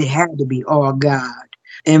 Yeah. It had to be all God.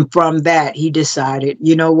 And from that, he decided,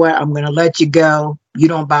 you know what? I'm going to let you go. You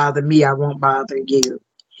don't bother me. I won't bother you.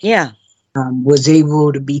 Yeah. Was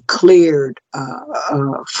able to be cleared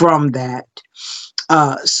from that.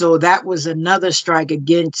 So that was another strike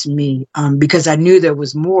against me because I knew there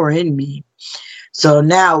was more in me. So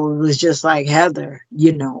now it was just like, Heather,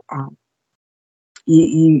 you've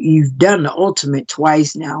done the ultimate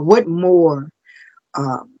twice now. What more?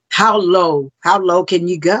 How low can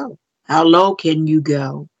you go? How low can you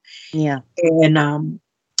go? Yeah. And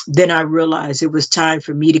then I realized it was time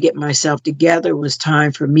for me to get myself together. It was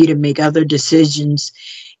time for me to make other decisions.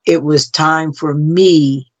 It was time for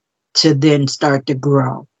me to then start to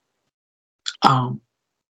grow. Was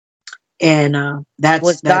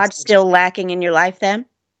God still lacking in your life then?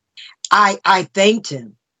 I thanked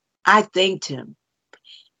him. I thanked him.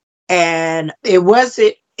 And it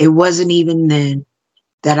wasn't even then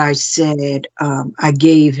that I said I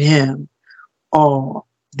gave him all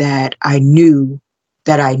that I knew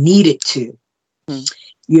that I needed to.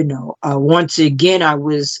 Once again, I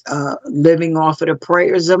was living off of the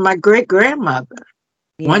prayers of my great grandmother.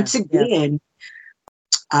 Yeah, once again,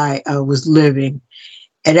 I was living.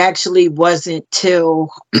 It actually wasn't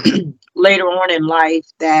till later on in life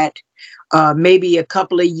that maybe a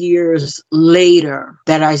couple of years later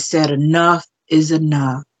that I said, enough is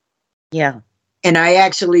enough. Yeah. And I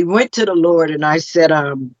actually went to the Lord and I said,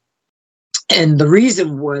 and the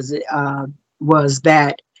reason was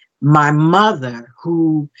that my mother,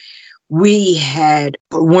 who we had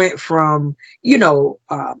went from,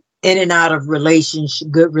 in and out of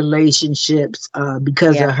good relationships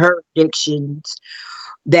because of her addictions,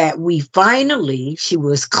 that she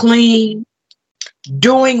was clean,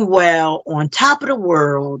 doing well, on top of the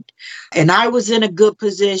world, and I was in a good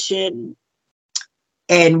position.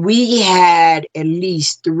 And we had at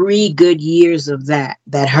least 3 good years of that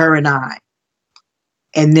her and I.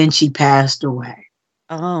 And then she passed away.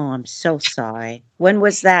 Oh, I'm so sorry. When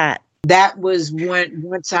was that? That was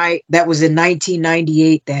that was in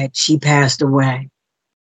 1998 that she passed away.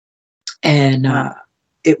 And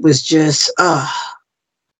it was just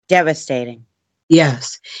devastating.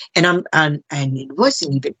 Yes. And it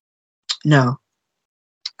wasn't even, no,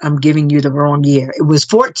 I'm giving you the wrong year. It was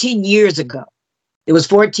 14 years ago. It was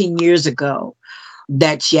 14 years ago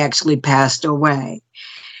that she actually passed away.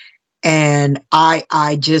 And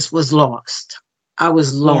I just was lost. I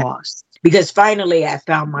was lost because finally I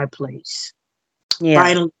found my place. Yeah.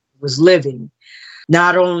 Finally was living.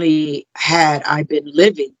 Not only had I been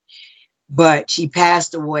living, but she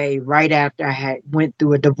passed away right after I went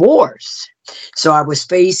through a divorce. So I was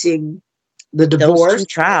facing the divorce. Those 2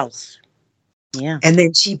 trials. Yeah. And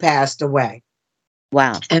then she passed away.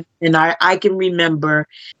 Wow. And I can remember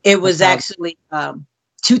it was actually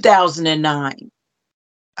 2009.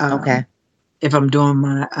 Okay. If I'm doing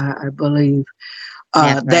I believe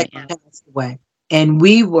that passed away. And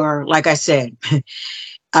we were, like I said,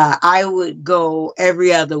 I would go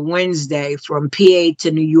every other Wednesday from PA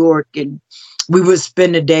to New York, and we would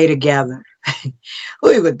spend the day together.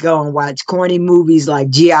 We would go and watch corny movies like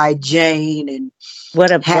G.I. Jane and what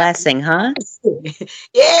a blessing, huh?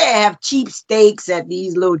 Yeah, have cheap steaks at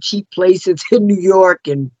these little cheap places in New York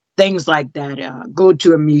and things like that. Go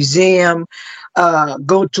to a museum,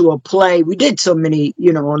 go to a play. We did so many,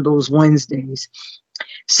 on those Wednesdays.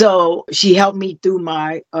 So she helped me through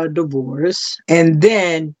my divorce, and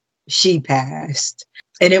then she passed.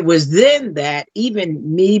 And it was then that,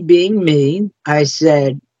 even me being me, I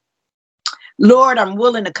said, Lord, I'm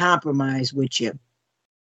willing to compromise with you.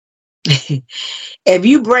 If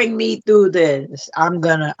you bring me through this, I'm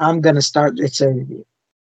gonna start to serve you.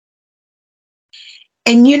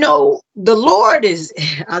 And the Lord is,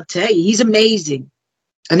 I'll tell you, he's amazing.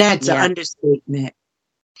 And that's an Yeah. understatement.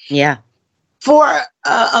 Yeah. For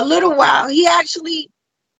a little while, he actually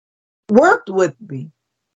worked with me.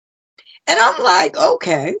 And I'm like,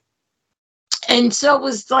 okay. And so it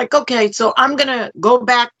was like, okay, so I'm going to go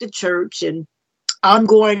back to church, and I'm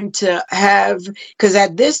going to have, because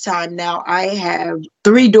at this time now I have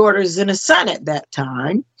 3 daughters and a son at that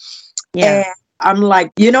time. Yeah. And I'm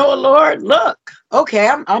like, Lord, look, okay,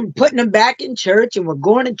 I'm putting them back in church, and we're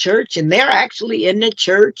going to church, and they're actually in the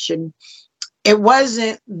church, and it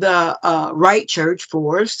wasn't the right church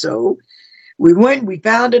for us. So we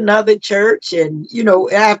found another church, and,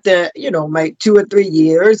 after, like 2 or 3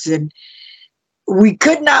 years, and we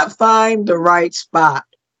could not find the right spot.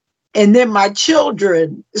 And then my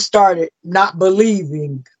children started not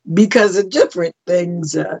believing because of different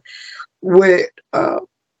things with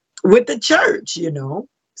the church,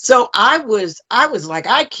 So I was like,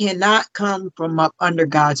 I cannot come from up under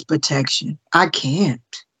God's protection. I can't.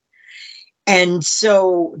 And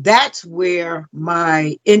so that's where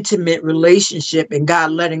my intimate relationship and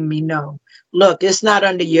God letting me know, look, it's not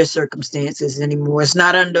under your circumstances anymore. It's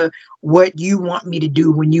not under what you want me to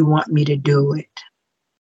do when you want me to do it.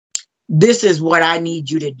 This is what I need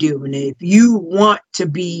you to do. And if you want to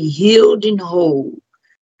be healed and whole,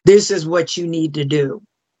 this is what you need to do.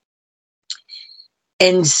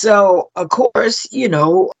 And so, of course,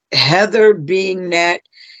 Heather being that,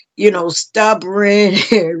 stubborn,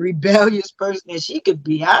 rebellious person that she could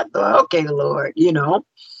be, I thought, okay, Lord,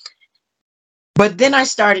 But then I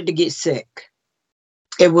started to get sick.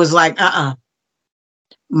 It was like,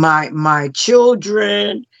 my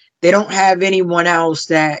children, they don't have anyone else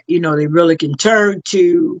that, they really can turn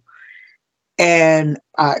to. And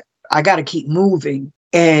I got to keep moving.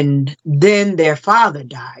 And then their father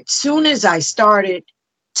died. Soon as I started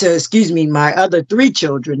my other 3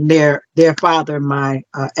 children, their father, my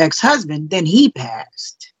ex-husband, then he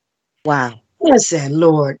passed. Wow. I said,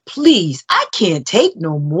 Lord, please, I can't take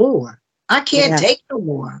no more. I can't take no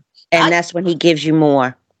more. And that's when he gives you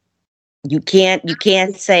more. You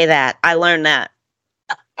can't say that. I learned that.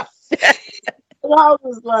 And I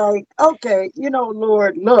was like, okay,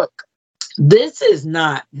 Lord, look, this is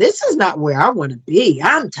not where I want to be.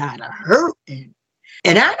 I'm tired of hurting.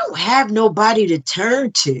 And I don't have nobody to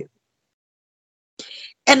turn to.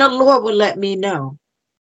 And the Lord will let me know.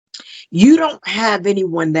 You don't have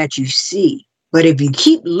anyone that you see. But if you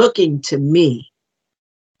keep looking to me,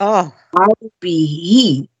 I will be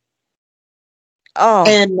he. Oh,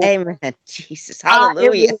 And amen. Jesus.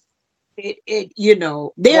 Hallelujah. Wow.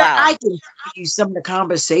 I can tell you some of the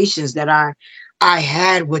conversations that I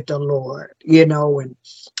had with the Lord, and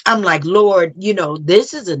I'm like, Lord,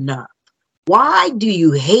 this is enough. Why do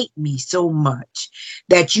you hate me so much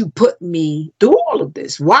that you put me through all of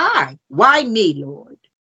this? Why? Why me, Lord?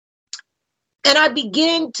 And I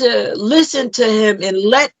began to listen to him, and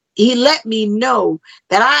he let me know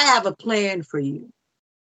that I have a plan for you.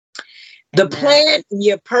 The plan and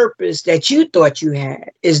your purpose that you thought you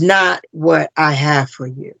had is not what I have for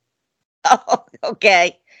you. Oh,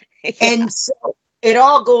 okay. Yeah. And so it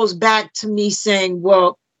all goes back to me saying,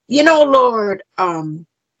 well, Lord,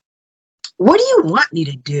 what do you want me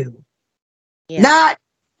to do? Yeah. Not,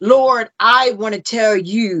 Lord, I want to tell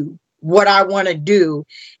you what I want to do,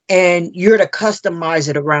 and you're to customize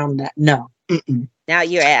it around that. No. Mm-mm. Now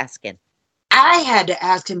you're asking. I had to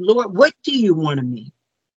ask him, Lord, what do you want of me?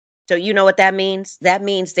 So you know what that means? That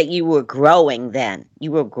means that you were growing then.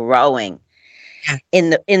 You were growing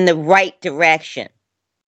in the right direction.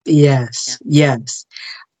 Yes, yes.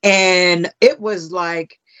 And it was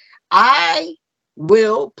like, I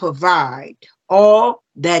will provide all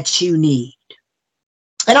that you need.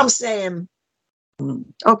 And I'm saying,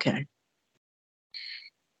 okay.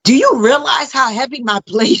 Do you realize how heavy my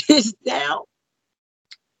plate is now?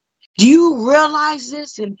 Do you realize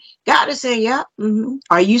this? And God is saying, yeah,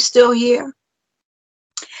 are you still here?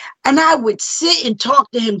 And I would sit and talk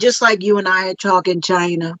to him just like you and I are talking,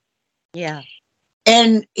 China. Yeah.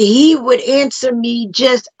 And he would answer me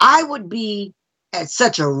I would be at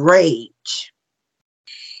such a rage.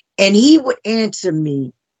 And he would answer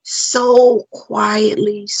me so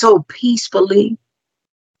quietly, so peacefully.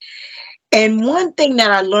 And one thing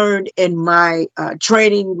that I learned in my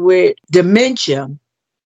training with dementia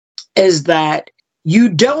is that you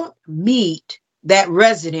don't meet that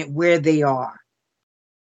resident where they are.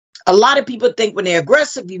 A lot of people think when they're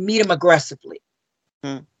aggressive, you meet them aggressively.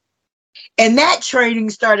 And that training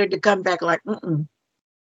started to come back like,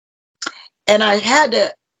 And I had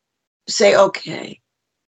to say, okay,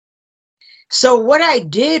 So what I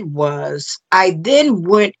did was I then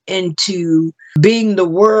went into being the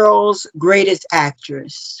world's greatest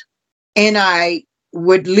actress. And I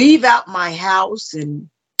would leave out my house and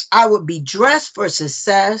I would be dressed for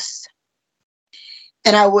success.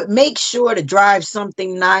 And I would make sure to drive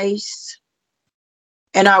something nice.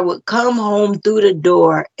 And I would come home through the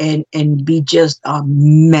door and be just a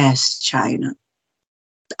mess, China.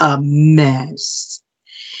 A mess.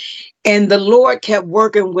 And the Lord kept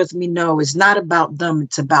working with me. No, it's not about them.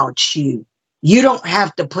 It's about you. You don't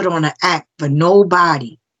have to put on an act for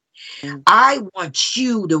nobody. Mm. I want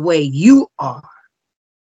you the way you are.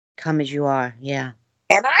 Come as you are. Yeah.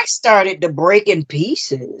 And I started to break in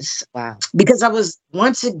pieces. Wow. Because I was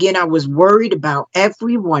worried about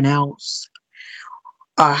everyone else.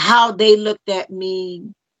 How they looked at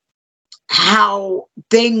me, how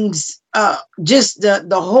things, just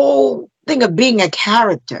the whole thing of being a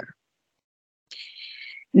character.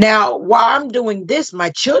 Now, while I'm doing this, my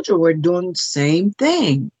children were doing the same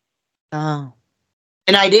thing. Oh.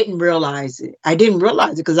 And I didn't realize it. I didn't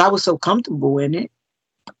realize it because I was so comfortable in it.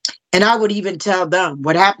 And I would even tell them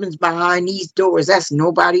what happens behind these doors, that's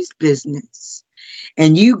nobody's business.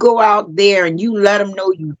 And you go out there and you let them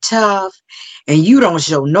know you tough and you don't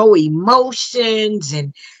show no emotions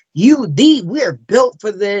and we're built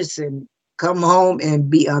for this, and come home and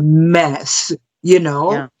be a mess, you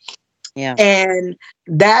know? Yeah. Yeah. And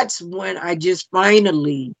that's when I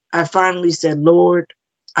finally said, Lord,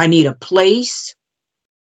 I need a place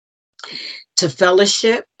to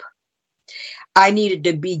fellowship. I needed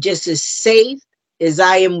to be just as safe as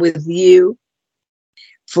I am with you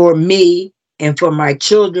for me and for my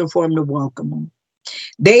children, for them to welcome them.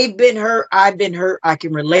 They've been hurt. I've been hurt. I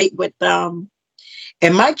can relate with them.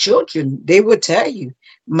 And my children, they will tell you,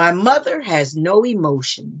 my mother has no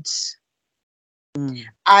emotions. Mm.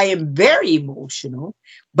 I am very emotional,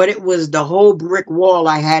 but it was the whole brick wall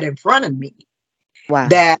I had in front of me. Wow.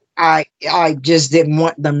 That I just didn't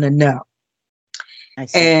want them to know. I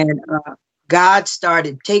see. And God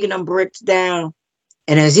started taking them bricks down.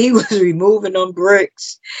 And as he was removing them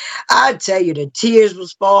bricks, I tell you, the tears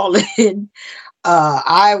was falling.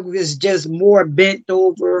 I was just more bent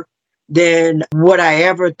over than what I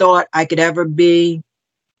ever thought I could ever be.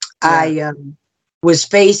 Yeah. I was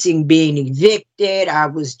facing being evicted. I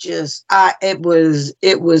was just, it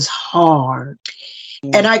was hard.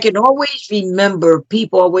 Yeah. And I can always remember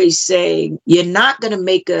people always saying, you're not going to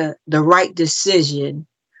make the right decision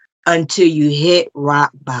until you hit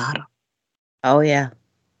rock bottom. Oh, yeah.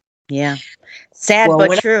 Yeah. Sad,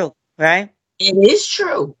 but true, right? It is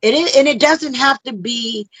true. It is, and it doesn't have to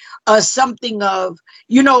be something of,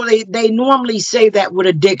 they normally say that with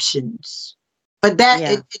addictions, but that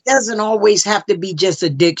it doesn't always have to be just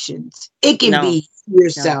addictions. It can be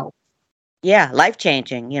yourself. No. Yeah.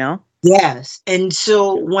 Life-changing, Yes. And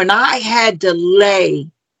so when I had to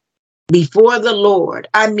lay before the Lord,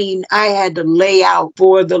 I had to lay out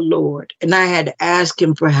for the Lord and I had to ask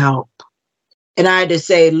him for help. And I had to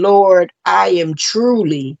say, Lord, I am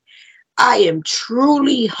truly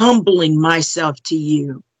humbling myself to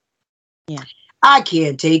you. Yeah. I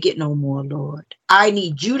can't take it no more, Lord. I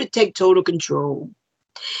need you to take total control.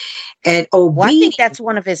 And I think that's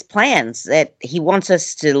one of his plans, that he wants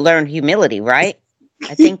us to learn humility, right?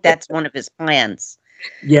 I think that's one of his plans.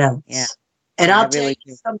 Yes. Yeah. And I'll tell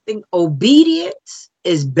you something, obedience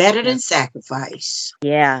is better than sacrifice.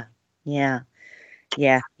 Yeah. Yeah.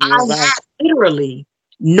 Yeah. I had literally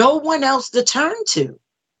no one else to turn to.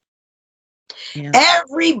 Yeah.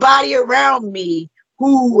 Everybody around me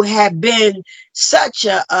who had been such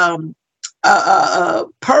a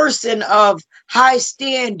person of high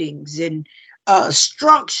standings and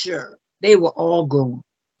structure, they were all gone.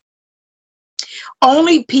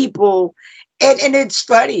 Only people, and it's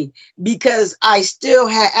funny because I still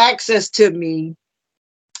had access to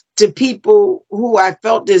people who I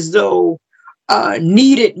felt as though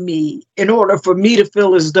needed me in order for me to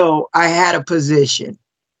feel as though I had a position.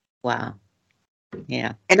 Wow.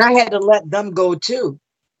 Yeah. And I had to let them go too.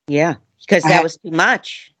 Yeah. Because that was too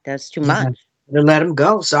much. That's too much. To let them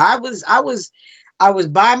go. So I was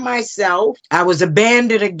by myself. I was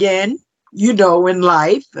abandoned again, in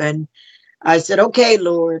life. And I said, okay,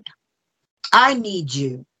 Lord, I need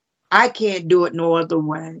you. I can't do it no other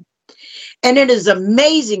way. And it is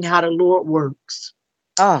amazing how the Lord works.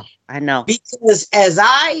 Oh, I know. Because as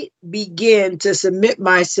I begin to submit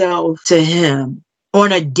myself to him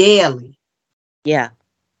on a daily,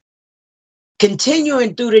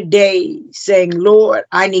 continuing through the day saying, Lord,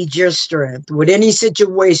 I need your strength with any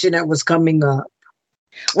situation that was coming up.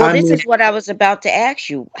 Well, this is what I was about to ask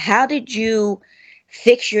you. How did you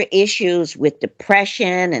fix your issues with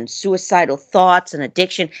depression and suicidal thoughts and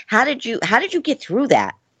addiction? How did you get through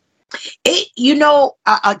that?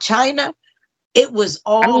 China, it was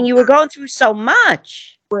I mean, all you were going through so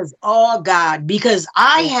much. God, because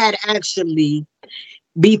I had actually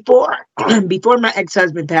before before my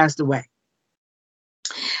ex-husband passed away,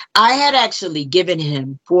 I had actually given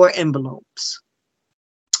him 4 envelopes.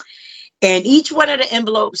 And each one of the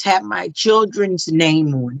envelopes had my children's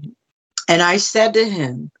name on it. And I said to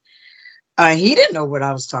him, he didn't know what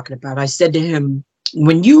I was talking about. I said to him,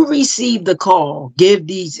 when you receive the call, give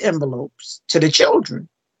these envelopes to the children.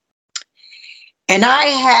 And I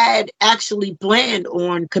had actually planned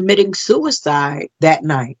on committing suicide that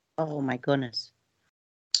night. Oh, my goodness.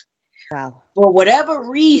 Wow. For whatever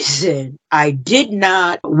reason, I did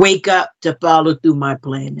not wake up to follow through my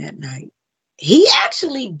plan that night. He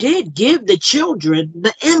actually did give the children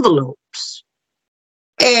the envelopes.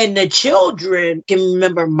 And the children can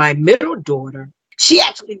remember my middle daughter. She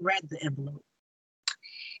actually read the envelope,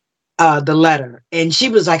 the letter. And she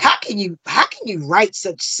was like, how can you write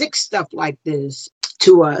such sick stuff like this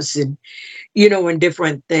to us? And, and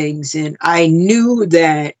different things. And I knew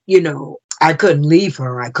that, I couldn't leave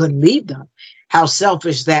her. I couldn't leave them. How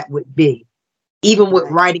selfish that would be, even with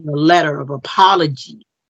writing a letter of apology.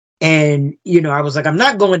 And, I was like, I'm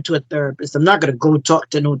not going to a therapist. I'm not going to go talk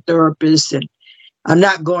to no therapist. And I'm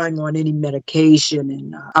not going on any medication.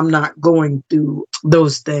 And I'm not going through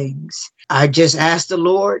those things. I just asked the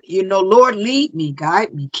Lord, Lord, lead me,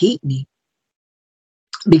 guide me, keep me.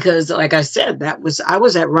 Because like I said, I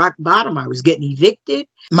was at rock bottom. I was getting evicted.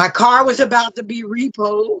 My car was about to be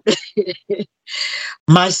repoed.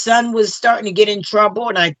 My son was starting to get in trouble.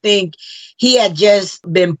 And I think he had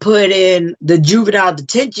just been put in the juvenile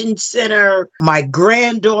detention center. My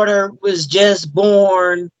granddaughter was just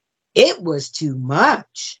born. It was too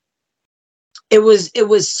much. It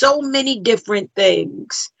was so many different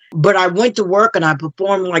things. But I went to work and I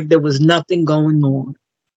performed like there was nothing going on.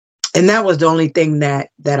 And that was the only thing that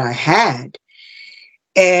I had.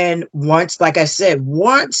 And once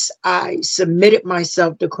I submitted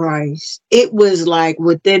myself to Christ, it was like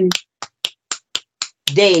within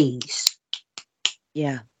days.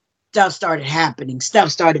 Yeah. Stuff started happening. Stuff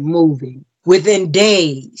started moving within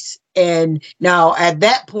days. And now at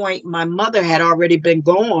that point, my mother had already been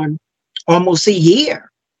gone almost a year.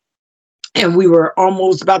 And we were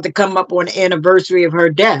almost about to come up on the anniversary of her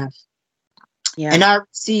death. Yeah. And I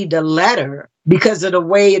received a letter because of the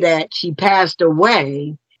way that she passed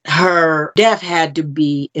away. Her death had to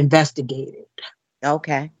be investigated.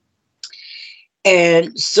 Okay.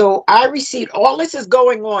 And so I received, all this is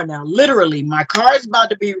going on now. Literally, my car is about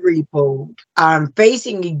to be repoed. I'm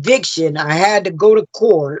facing eviction. I had to go to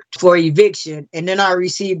court for eviction. And then I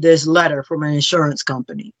received this letter from an insurance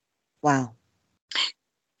company. Wow.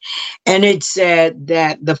 And it said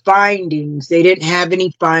that the findings, they didn't have any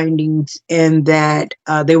findings, and that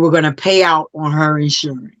they were going to pay out on her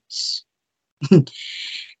insurance. And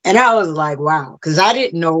I was like, wow, because I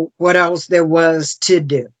didn't know what else there was to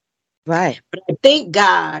do. Right. But I thank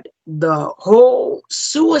God the whole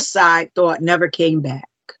suicide thought never came back.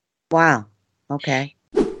 Wow. Okay.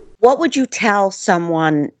 What would you tell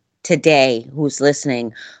someone today who's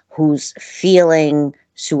listening, who's feeling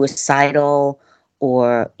suicidal,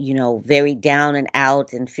 or, very down and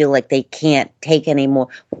out and feel like they can't take anymore?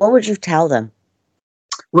 What would you tell them?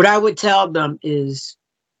 What I would tell them is,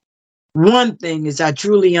 one thing is I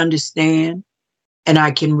truly understand and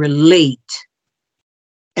I can relate.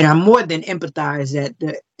 And I'm more than empathize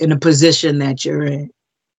in a position that you're in.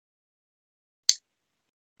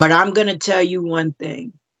 But I'm going to tell you one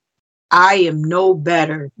thing. I am no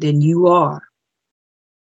better than you are.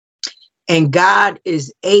 And God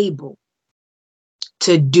is able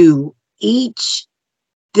to do each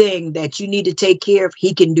thing that you need to take care of.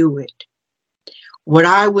 He can do it. What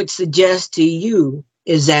I would suggest to you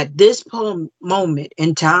is that this moment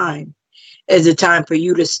in time is a time for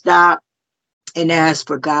you to stop and ask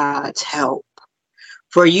for God's help,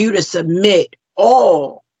 for you to submit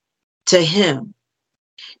all to Him.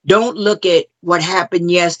 Don't look at what happened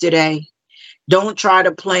yesterday. Don't try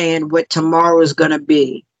to plan what tomorrow is going to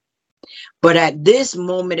be. But at this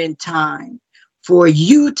moment in time, for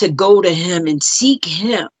you to go to Him and seek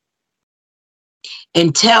Him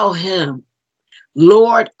and tell Him,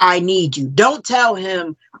 Lord, I need you. Don't tell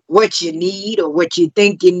Him what you need or what you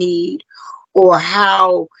think you need or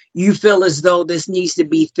how you feel as though this needs to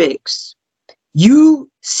be fixed. You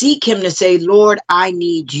seek Him to say, Lord, I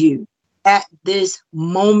need you. At this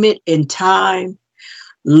moment in time,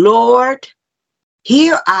 Lord,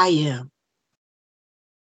 here I am.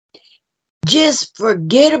 Just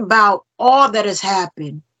forget about all that has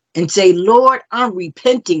happened and say, Lord, I'm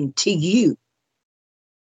repenting to you.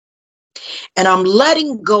 And I'm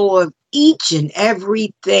letting go of each and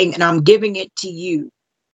everything, and I'm giving it to you.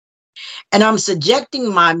 And I'm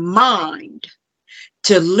subjecting my mind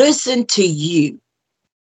to listen to you.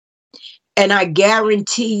 And I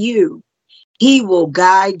guarantee you, he will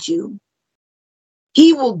guide you.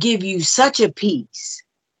 He will give you such a peace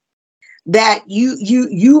that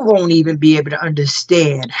you won't even be able to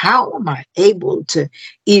understand. How am I able to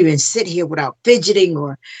even sit here without fidgeting?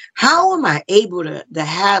 Or how am I able to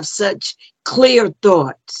have such clear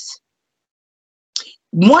thoughts?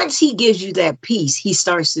 Once he gives you that peace, he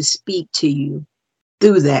starts to speak to you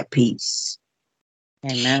through that peace.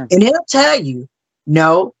 Amen. And he'll tell you,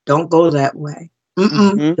 no, don't go that way.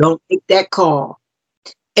 Don't take that call.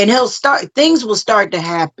 And things will start to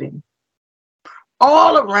happen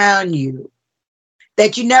all around you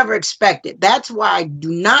that you never expected. That's why I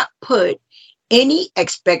do not put any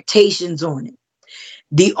expectations on it.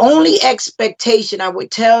 The only expectation I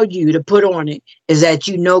would tell you to put on it is that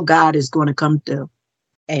you know God is going to come through.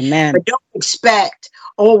 Amen. But don't expect,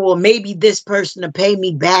 oh, well, maybe this person to pay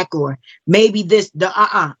me back, or maybe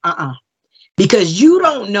because you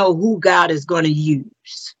don't know who God is going to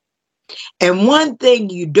use. And one thing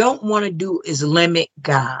you don't want to do is limit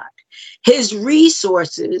God. His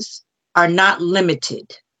resources are not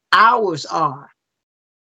limited. Ours are.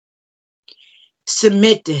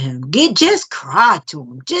 Submit to him. Just cry to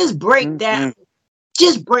him. Just break down.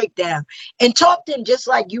 Just break down. And talk to him just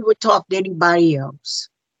like you would talk to anybody else.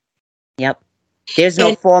 Yep. There's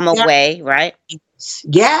no formal way, right?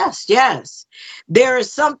 Yes. There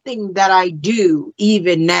is something that I do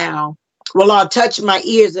even now. Well, I'll touch my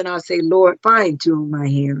ears and I'll say, Lord, fine-tune my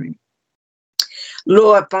hearing.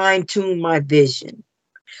 Lord, fine-tune my vision.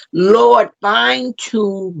 Lord,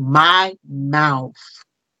 fine-tune my mouth.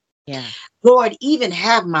 Yeah. Lord, even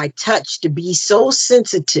have my touch to be so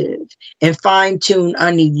sensitive and fine-tuned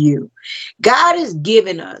unto you. God has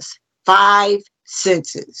given us 5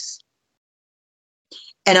 senses.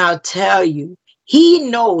 And I'll tell you, he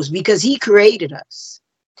knows, because he created us.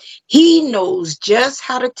 He knows just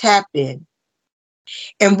how to tap in.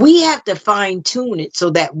 And we have to fine tune it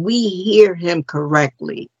so that we hear him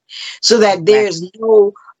correctly, so that there's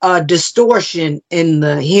no distortion in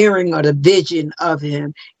the hearing or the vision of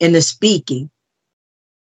him in the speaking.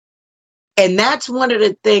 And that's one of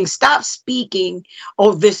the things. Stop speaking,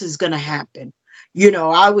 oh, this is going to happen. You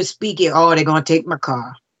know, I was speaking, oh, they're going to take my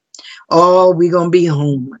car. Oh, we're going to be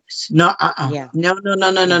homeless. No, Yeah. No.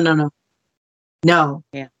 No.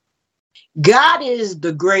 Yeah. God is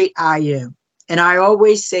the great I am. And I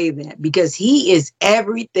always say that because he is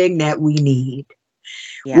everything that we need.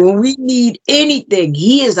 Yeah. When we need anything,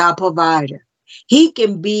 he is our provider. He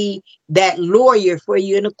can be that lawyer for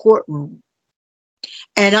you in a courtroom.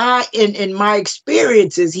 And in my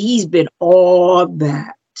experiences, he's been all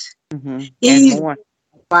that. He's a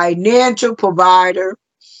financial provider.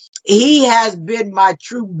 He has been my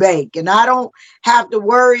true bank, and I don't have to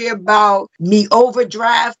worry about me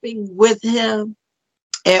overdrafting with him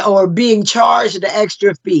or being charged the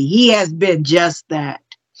extra fee. He has been just that.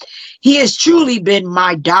 He has truly been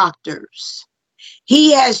my doctors.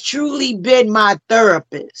 He has truly been my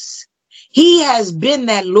therapist. He has been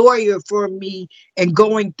that lawyer for me and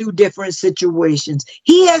going through different situations.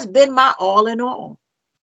 He has been my all in all.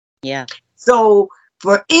 Yeah. So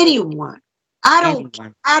for anyone,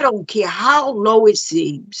 I don't care how low it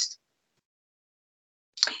seems.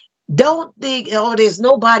 Don't think, oh, there's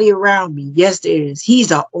nobody around me. Yes, there is.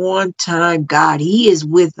 He's an on-time God. He is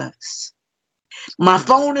with us. My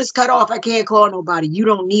phone is cut off. I can't call nobody. You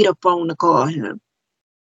don't need a phone to call him.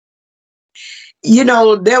 You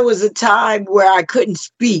know, there was a time where I couldn't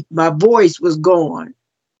speak. My voice was gone.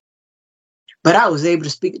 But I was able to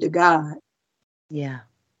speak to God. Yeah.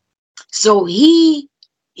 So he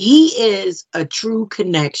is a true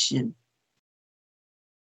connection.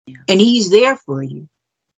 Yeah. And he's there for you.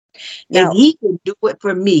 Now, if he can do it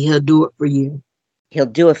for me, he'll do it for you. He'll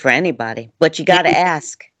do it for anybody. But you got to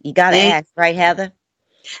ask. You got to ask, right, Heather?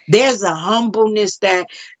 There's a humbleness that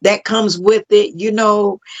comes with it, you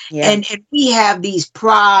know. Yeah. And we have these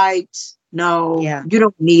prides. No, you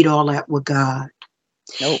don't need all that with God.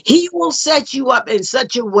 Nope. He will set you up in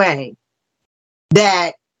such a way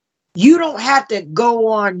that you don't have to go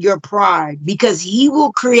on your pride, because he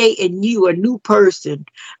will create in you a new person.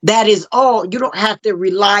 That is all. You don't have to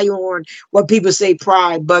rely on what people say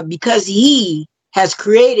pride, but because he has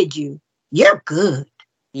created you, you're good.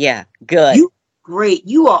 Yeah, good. You're great.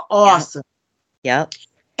 You are awesome. Yep.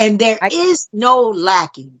 And there is no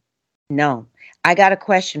lacking. No. I got a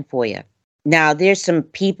question for you. Now, there's some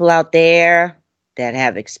people out there that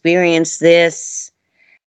have experienced this,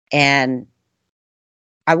 and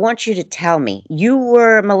I want you to tell me, you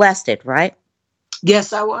were molested, right?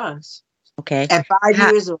 Yes, I was. Okay. At 5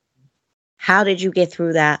 years old. How did you get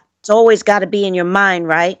through that? It's always got to be in your mind,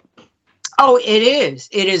 right? Oh, it is.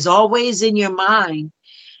 It is always in your mind.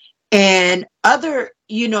 And the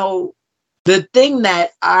thing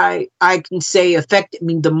that I can say affected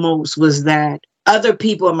me the most was that other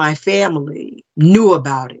people in my family knew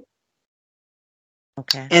about it.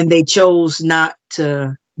 Okay. And they chose not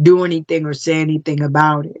to do anything or say anything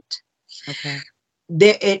about it. Okay.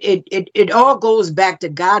 It all goes back to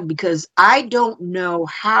God, because I don't know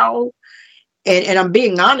how, and I'm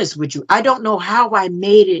being honest with you, I don't know how I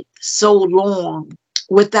made it so long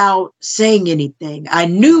without saying anything. I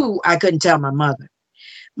knew I couldn't tell my mother.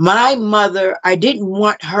 My mother, I didn't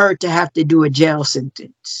want her to have to do a jail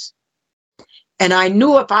sentence. And I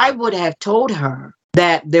knew if I would have told her,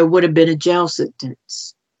 that there would have been a jail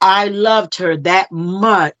sentence. I loved her that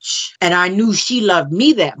much, and I knew she loved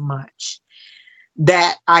me that much,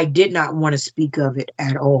 that I did not want to speak of it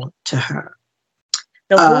at all to her.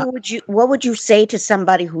 So what would you say to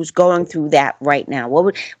somebody who's going through that right now?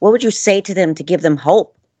 What would you say to them to give them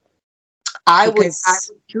hope? I would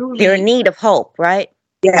truly, they're in need of hope, right?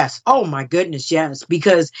 Yes. Oh my goodness, yes.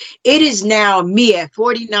 Because it is now me at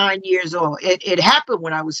 49 years old. It happened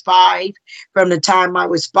when I was 5, from the time I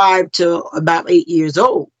was 5 to about 8 years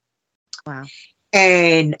old. Wow.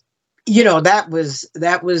 And that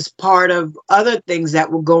was part of other things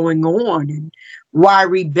that were going on, and why I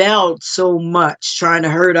rebelled so much, trying to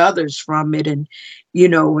hurt others from it, and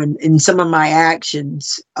and some of my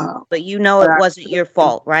actions. But it wasn't your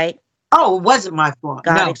fault, right? Oh, it wasn't my fault.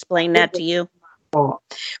 God explained that to you.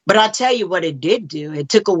 But I tell you what it did do. It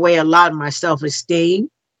took away a lot of my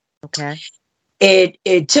self-esteem. Okay.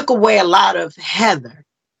 It took away a lot of Heather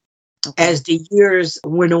as the years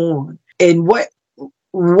went on. And what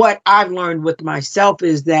I've learned with myself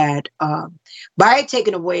is that by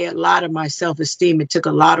taking away a lot of my self-esteem, it took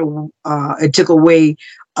away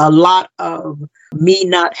a lot of me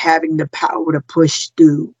not having the power to push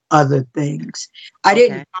through other things. I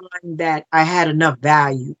didn't find that I had enough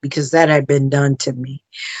value, because that had been done to me.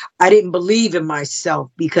 I didn't believe in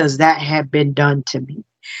myself, because that had been done to me.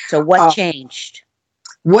 So what changed?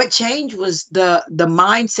 What changed was the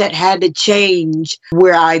mindset had to change,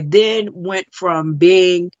 where I then went from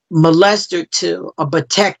being molester to a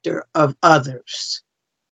protector of others.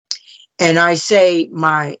 And I say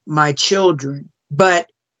my children,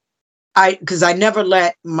 but because I never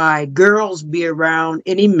let my girls be around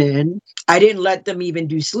any men. I didn't let them even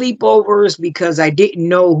do sleepovers, because I didn't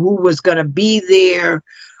know who was going to be there.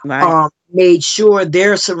 Right. Made sure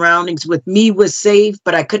their surroundings with me was safe,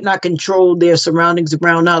 but I could not control their surroundings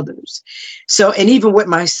around others. So, and even with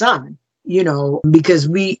my son, because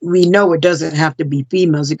we know it doesn't have to be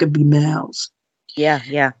females, it could be males.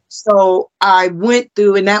 Yeah. So I went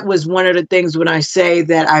through, and that was one of the things when I say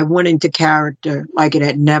that I went into character like it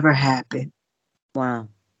had never happened. Wow.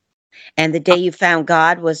 And the day you found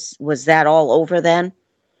God, was that all over then?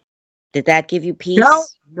 Did that give you peace?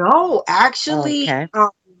 No, actually, Okay.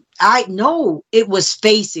 It was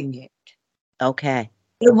facing it. Okay.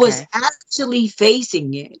 It was actually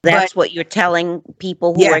facing it. That's what you're telling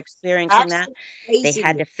people who are experiencing that? They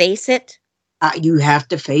had to face it? You have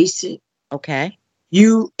to face it. Okay.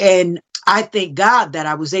 And I thank God that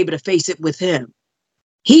I was able to face it with him.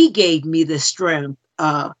 He gave me the strength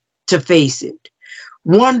to face it.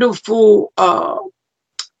 Wonderful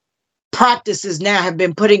practices now have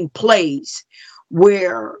been put in place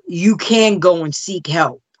where you can go and seek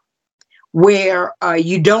help, where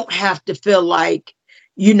you don't have to feel like,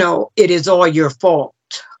 it is all your fault.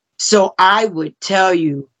 So I would tell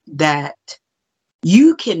you that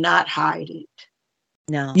you cannot hide it.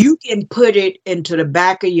 No. You can put it into the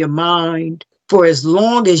back of your mind for as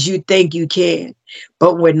long as you think you can.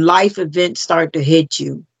 But when life events start to hit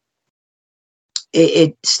you,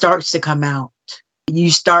 it starts to come out.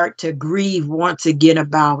 You start to grieve once again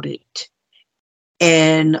about it.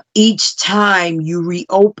 And each time you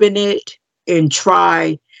reopen it and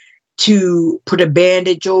try to put a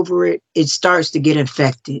bandage over it, it starts to get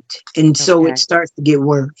infected. And so it starts to get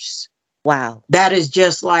worse. Wow. That is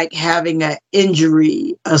just like having an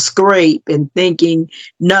injury, a scrape, and thinking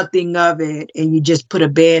nothing of it. And you just put a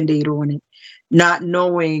Band-Aid on it, not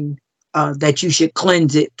knowing that you should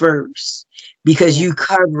cleanse it first, because you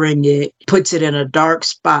covering it puts it in a dark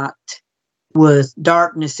spot with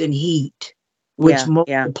darkness and heat, which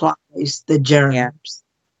multiplies the germs. Yeah.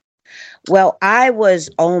 Well, I was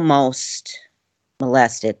almost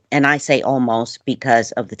molested, and I say almost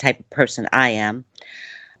because of the type of person I am.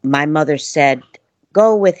 My mother said,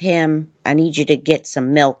 go with him. I need you to get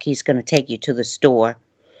some milk. He's going to take you to the store.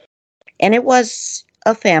 And it was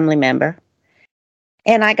a family member.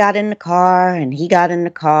 And I got in the car, and he got in the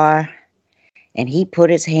car, and he put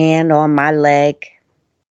his hand on my leg,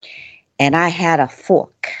 and I had a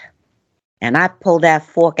fork. And I pulled that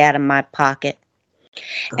fork out of my pocket,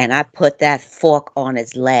 and I put that fork on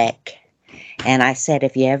his leg. And I said,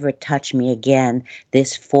 if you ever touch me again,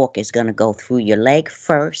 this fork is going to go through your leg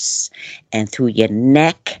first and through your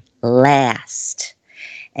neck last.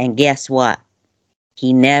 And guess what?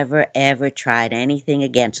 He never, ever tried anything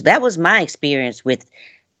again. So that was my experience with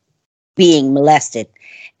being molested.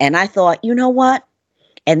 And I thought, you know what?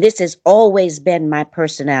 And this has always been my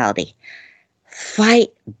personality. Fight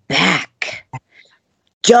back.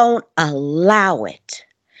 Don't allow it.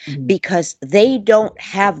 Because they don't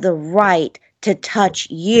have the right to touch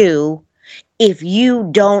you if you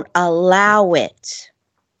don't allow it.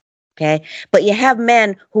 Okay? But you have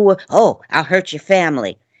men who are, oh, I'll hurt your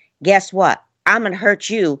family. Guess what? I'm going to hurt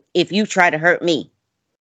you if you try to hurt me.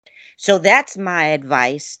 So that's my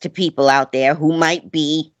advice to people out there who might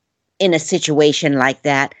be in a situation like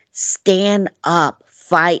that. Stand up,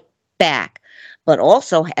 fight back. But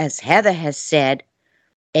also, as Heather has said,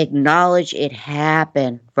 acknowledge it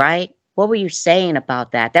happened, right? What were you saying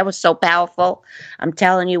about that? That was so powerful. I'm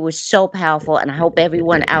telling you, it was so powerful. And I hope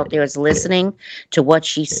everyone out there is listening to what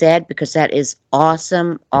she said, because that is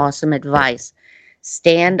awesome, awesome advice.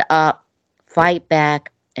 Stand up, fight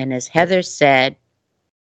back. And as Heather said,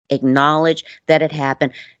 acknowledge that it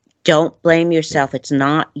happened. Don't blame yourself. It's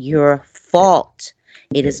not your fault.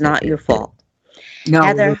 It is not your fault. No.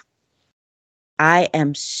 Heather, I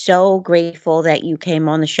am so grateful that you came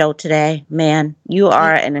on the show today. Man, you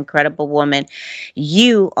are an incredible woman.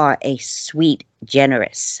 You are a sweet,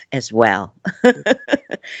 generous as well.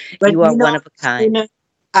 But you are one of a kind. Christina,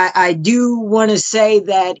 I do want to say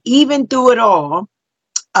that even through it all,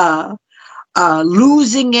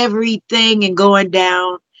 losing everything and going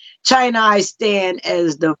down, China, I stand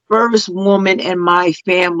as the first woman in my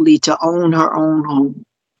family to own her own home.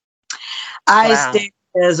 I stand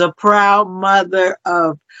as a proud mother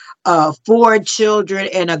of 4 children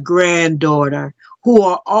and a granddaughter who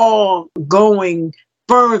are all going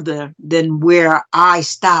further than where I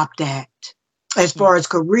stopped at. As far as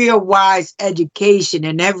career-wise, education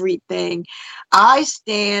and everything, I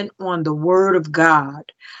stand on the word of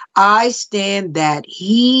God. I stand that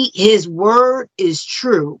his word is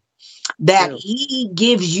true, that he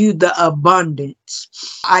gives you the abundance.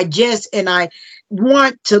 I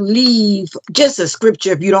want to leave just a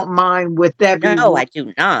scripture, if you don't mind, with everyone. No, I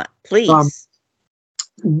do not. Please.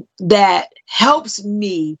 That helps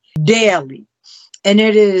me daily. And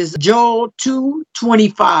it is Joel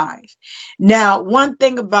 2:25. Now, one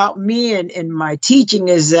thing about me and my teaching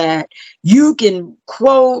is that you can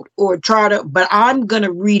quote or try to, but I'm going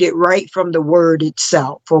to read it right from the word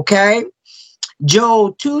itself, okay?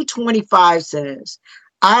 Joel 2:25 says,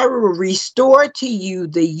 I will restore to you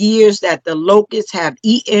the years that the locusts have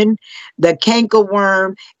eaten, the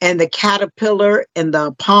cankerworm and the caterpillar and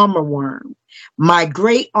the palmer worm, my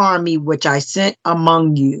great army which I sent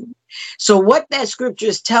among you. So what that scripture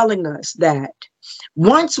is telling us, that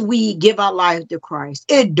once we give our life to Christ,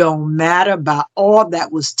 it don't matter about all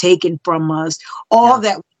that was taken from us, all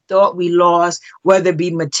that we thought we lost, whether it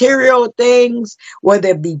be material things, whether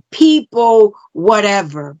it be people,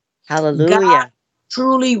 whatever. Hallelujah. God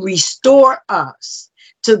truly restore us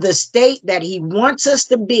to the state that he wants us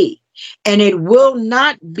to be. And it will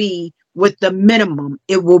not be with the minimum.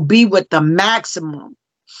 It will be with the maximum.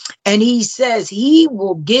 And he says he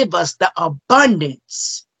will give us the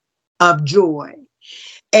abundance of joy.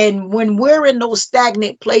 And when we're in those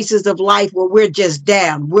stagnant places of life where we're just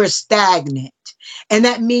down, we're stagnant. And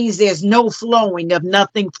that means there's no flowing of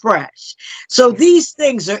nothing fresh. So these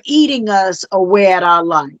things are eating us away at our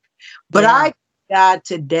life. But I thank God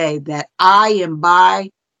today that I am by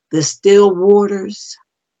the still waters.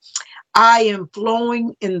 I am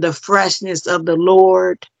flowing in the freshness of the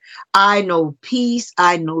Lord. I know peace.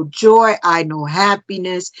 I know joy. I know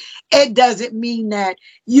happiness. It doesn't mean that,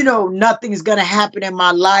 nothing's going to happen in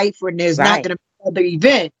my life or there's not going to be other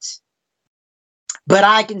events. But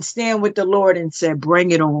I can stand with the Lord and say,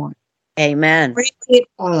 bring it on. Amen. Bring it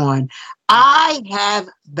on. I have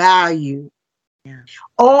value. Yeah.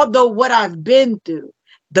 Although what I've been through,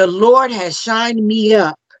 the Lord has shined me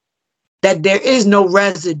up that there is no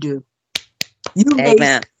residue. You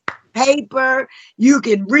may paper, you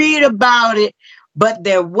can read about it, but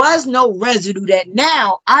there was no residue, that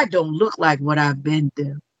now I don't look like what I've been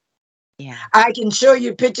through. Yeah. I can show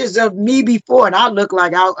you pictures of me before, and I look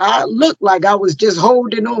like I was just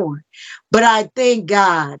holding on. But I thank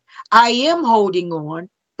God I am holding on,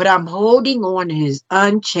 but I'm holding on to his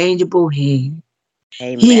unchangeable hand.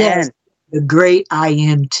 He has Amen. the great I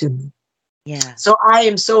am to me. Yeah. So I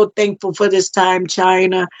am so thankful for this time,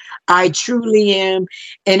 China. I truly am.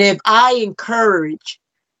 And if I encourage,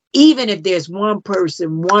 even if there's one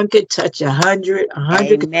person, one could touch 100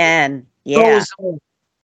 could Amen. Yeah. goes on.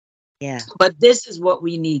 Yeah. But this is what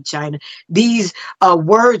we need, China. These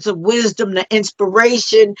words of wisdom, the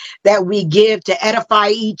inspiration that we give to edify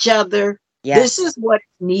each other. Yes. This is what is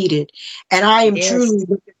needed. And I am It is. truly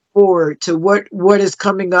looking forward to what is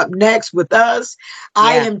coming up next with us.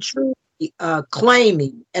 I Yeah. am truly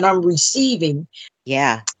claiming and I'm receiving.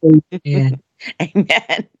 Yeah. Amen.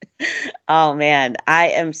 Amen. Oh man, I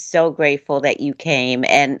am so grateful that you came,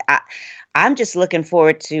 and I'm just looking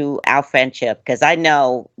forward to our friendship because I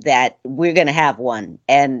know that we're going to have one.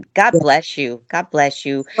 And God bless you. God bless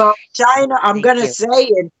you. Well, China, I'm Thank going to you. say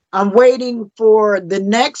it. I'm waiting for the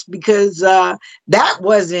next because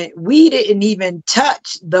we didn't even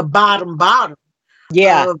touch the bottom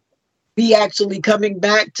Yeah. of me actually coming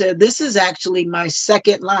back to, this is actually my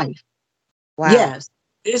second life. Wow. Yes,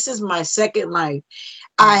 this is my second life.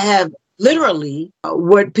 I have literally,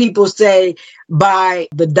 what people say by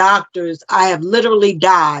the doctors, I have literally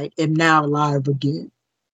died and now alive again.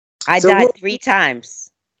 I So died 3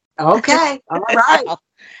 times. okay, all right. So,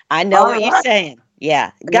 I know All what you're right. saying.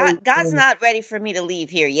 Yeah. God's not ready for me to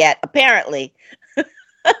leave here yet, apparently.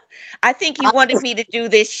 I think he wanted me to do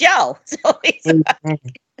this show. So Amen.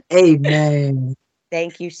 Amen.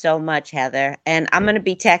 thank you so much, Heather. And I'm going to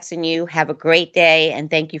be texting you. Have a great day.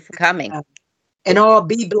 And thank you for coming. And all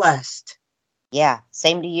be blessed. Yeah,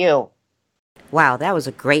 same to you. Wow, that was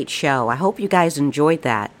a great show. I hope you guys enjoyed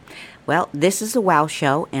that. Well, this is the WOW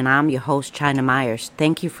Show, and I'm your host, China Myers.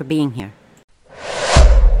 Thank you for being here.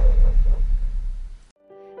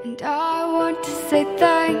 And I want to say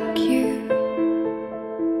thank you.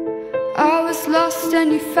 I was lost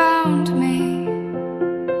and you found me.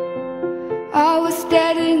 I was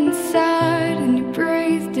dead inside and you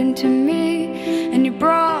breathed into me, and you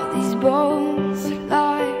brought these bones to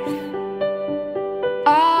life.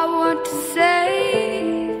 I want to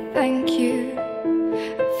say thank you.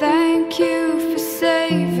 Thank you for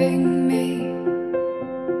saving me.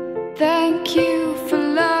 Thank you for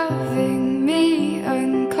loving me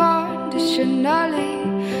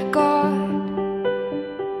unconditionally, God.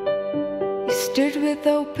 You stood with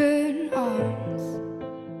open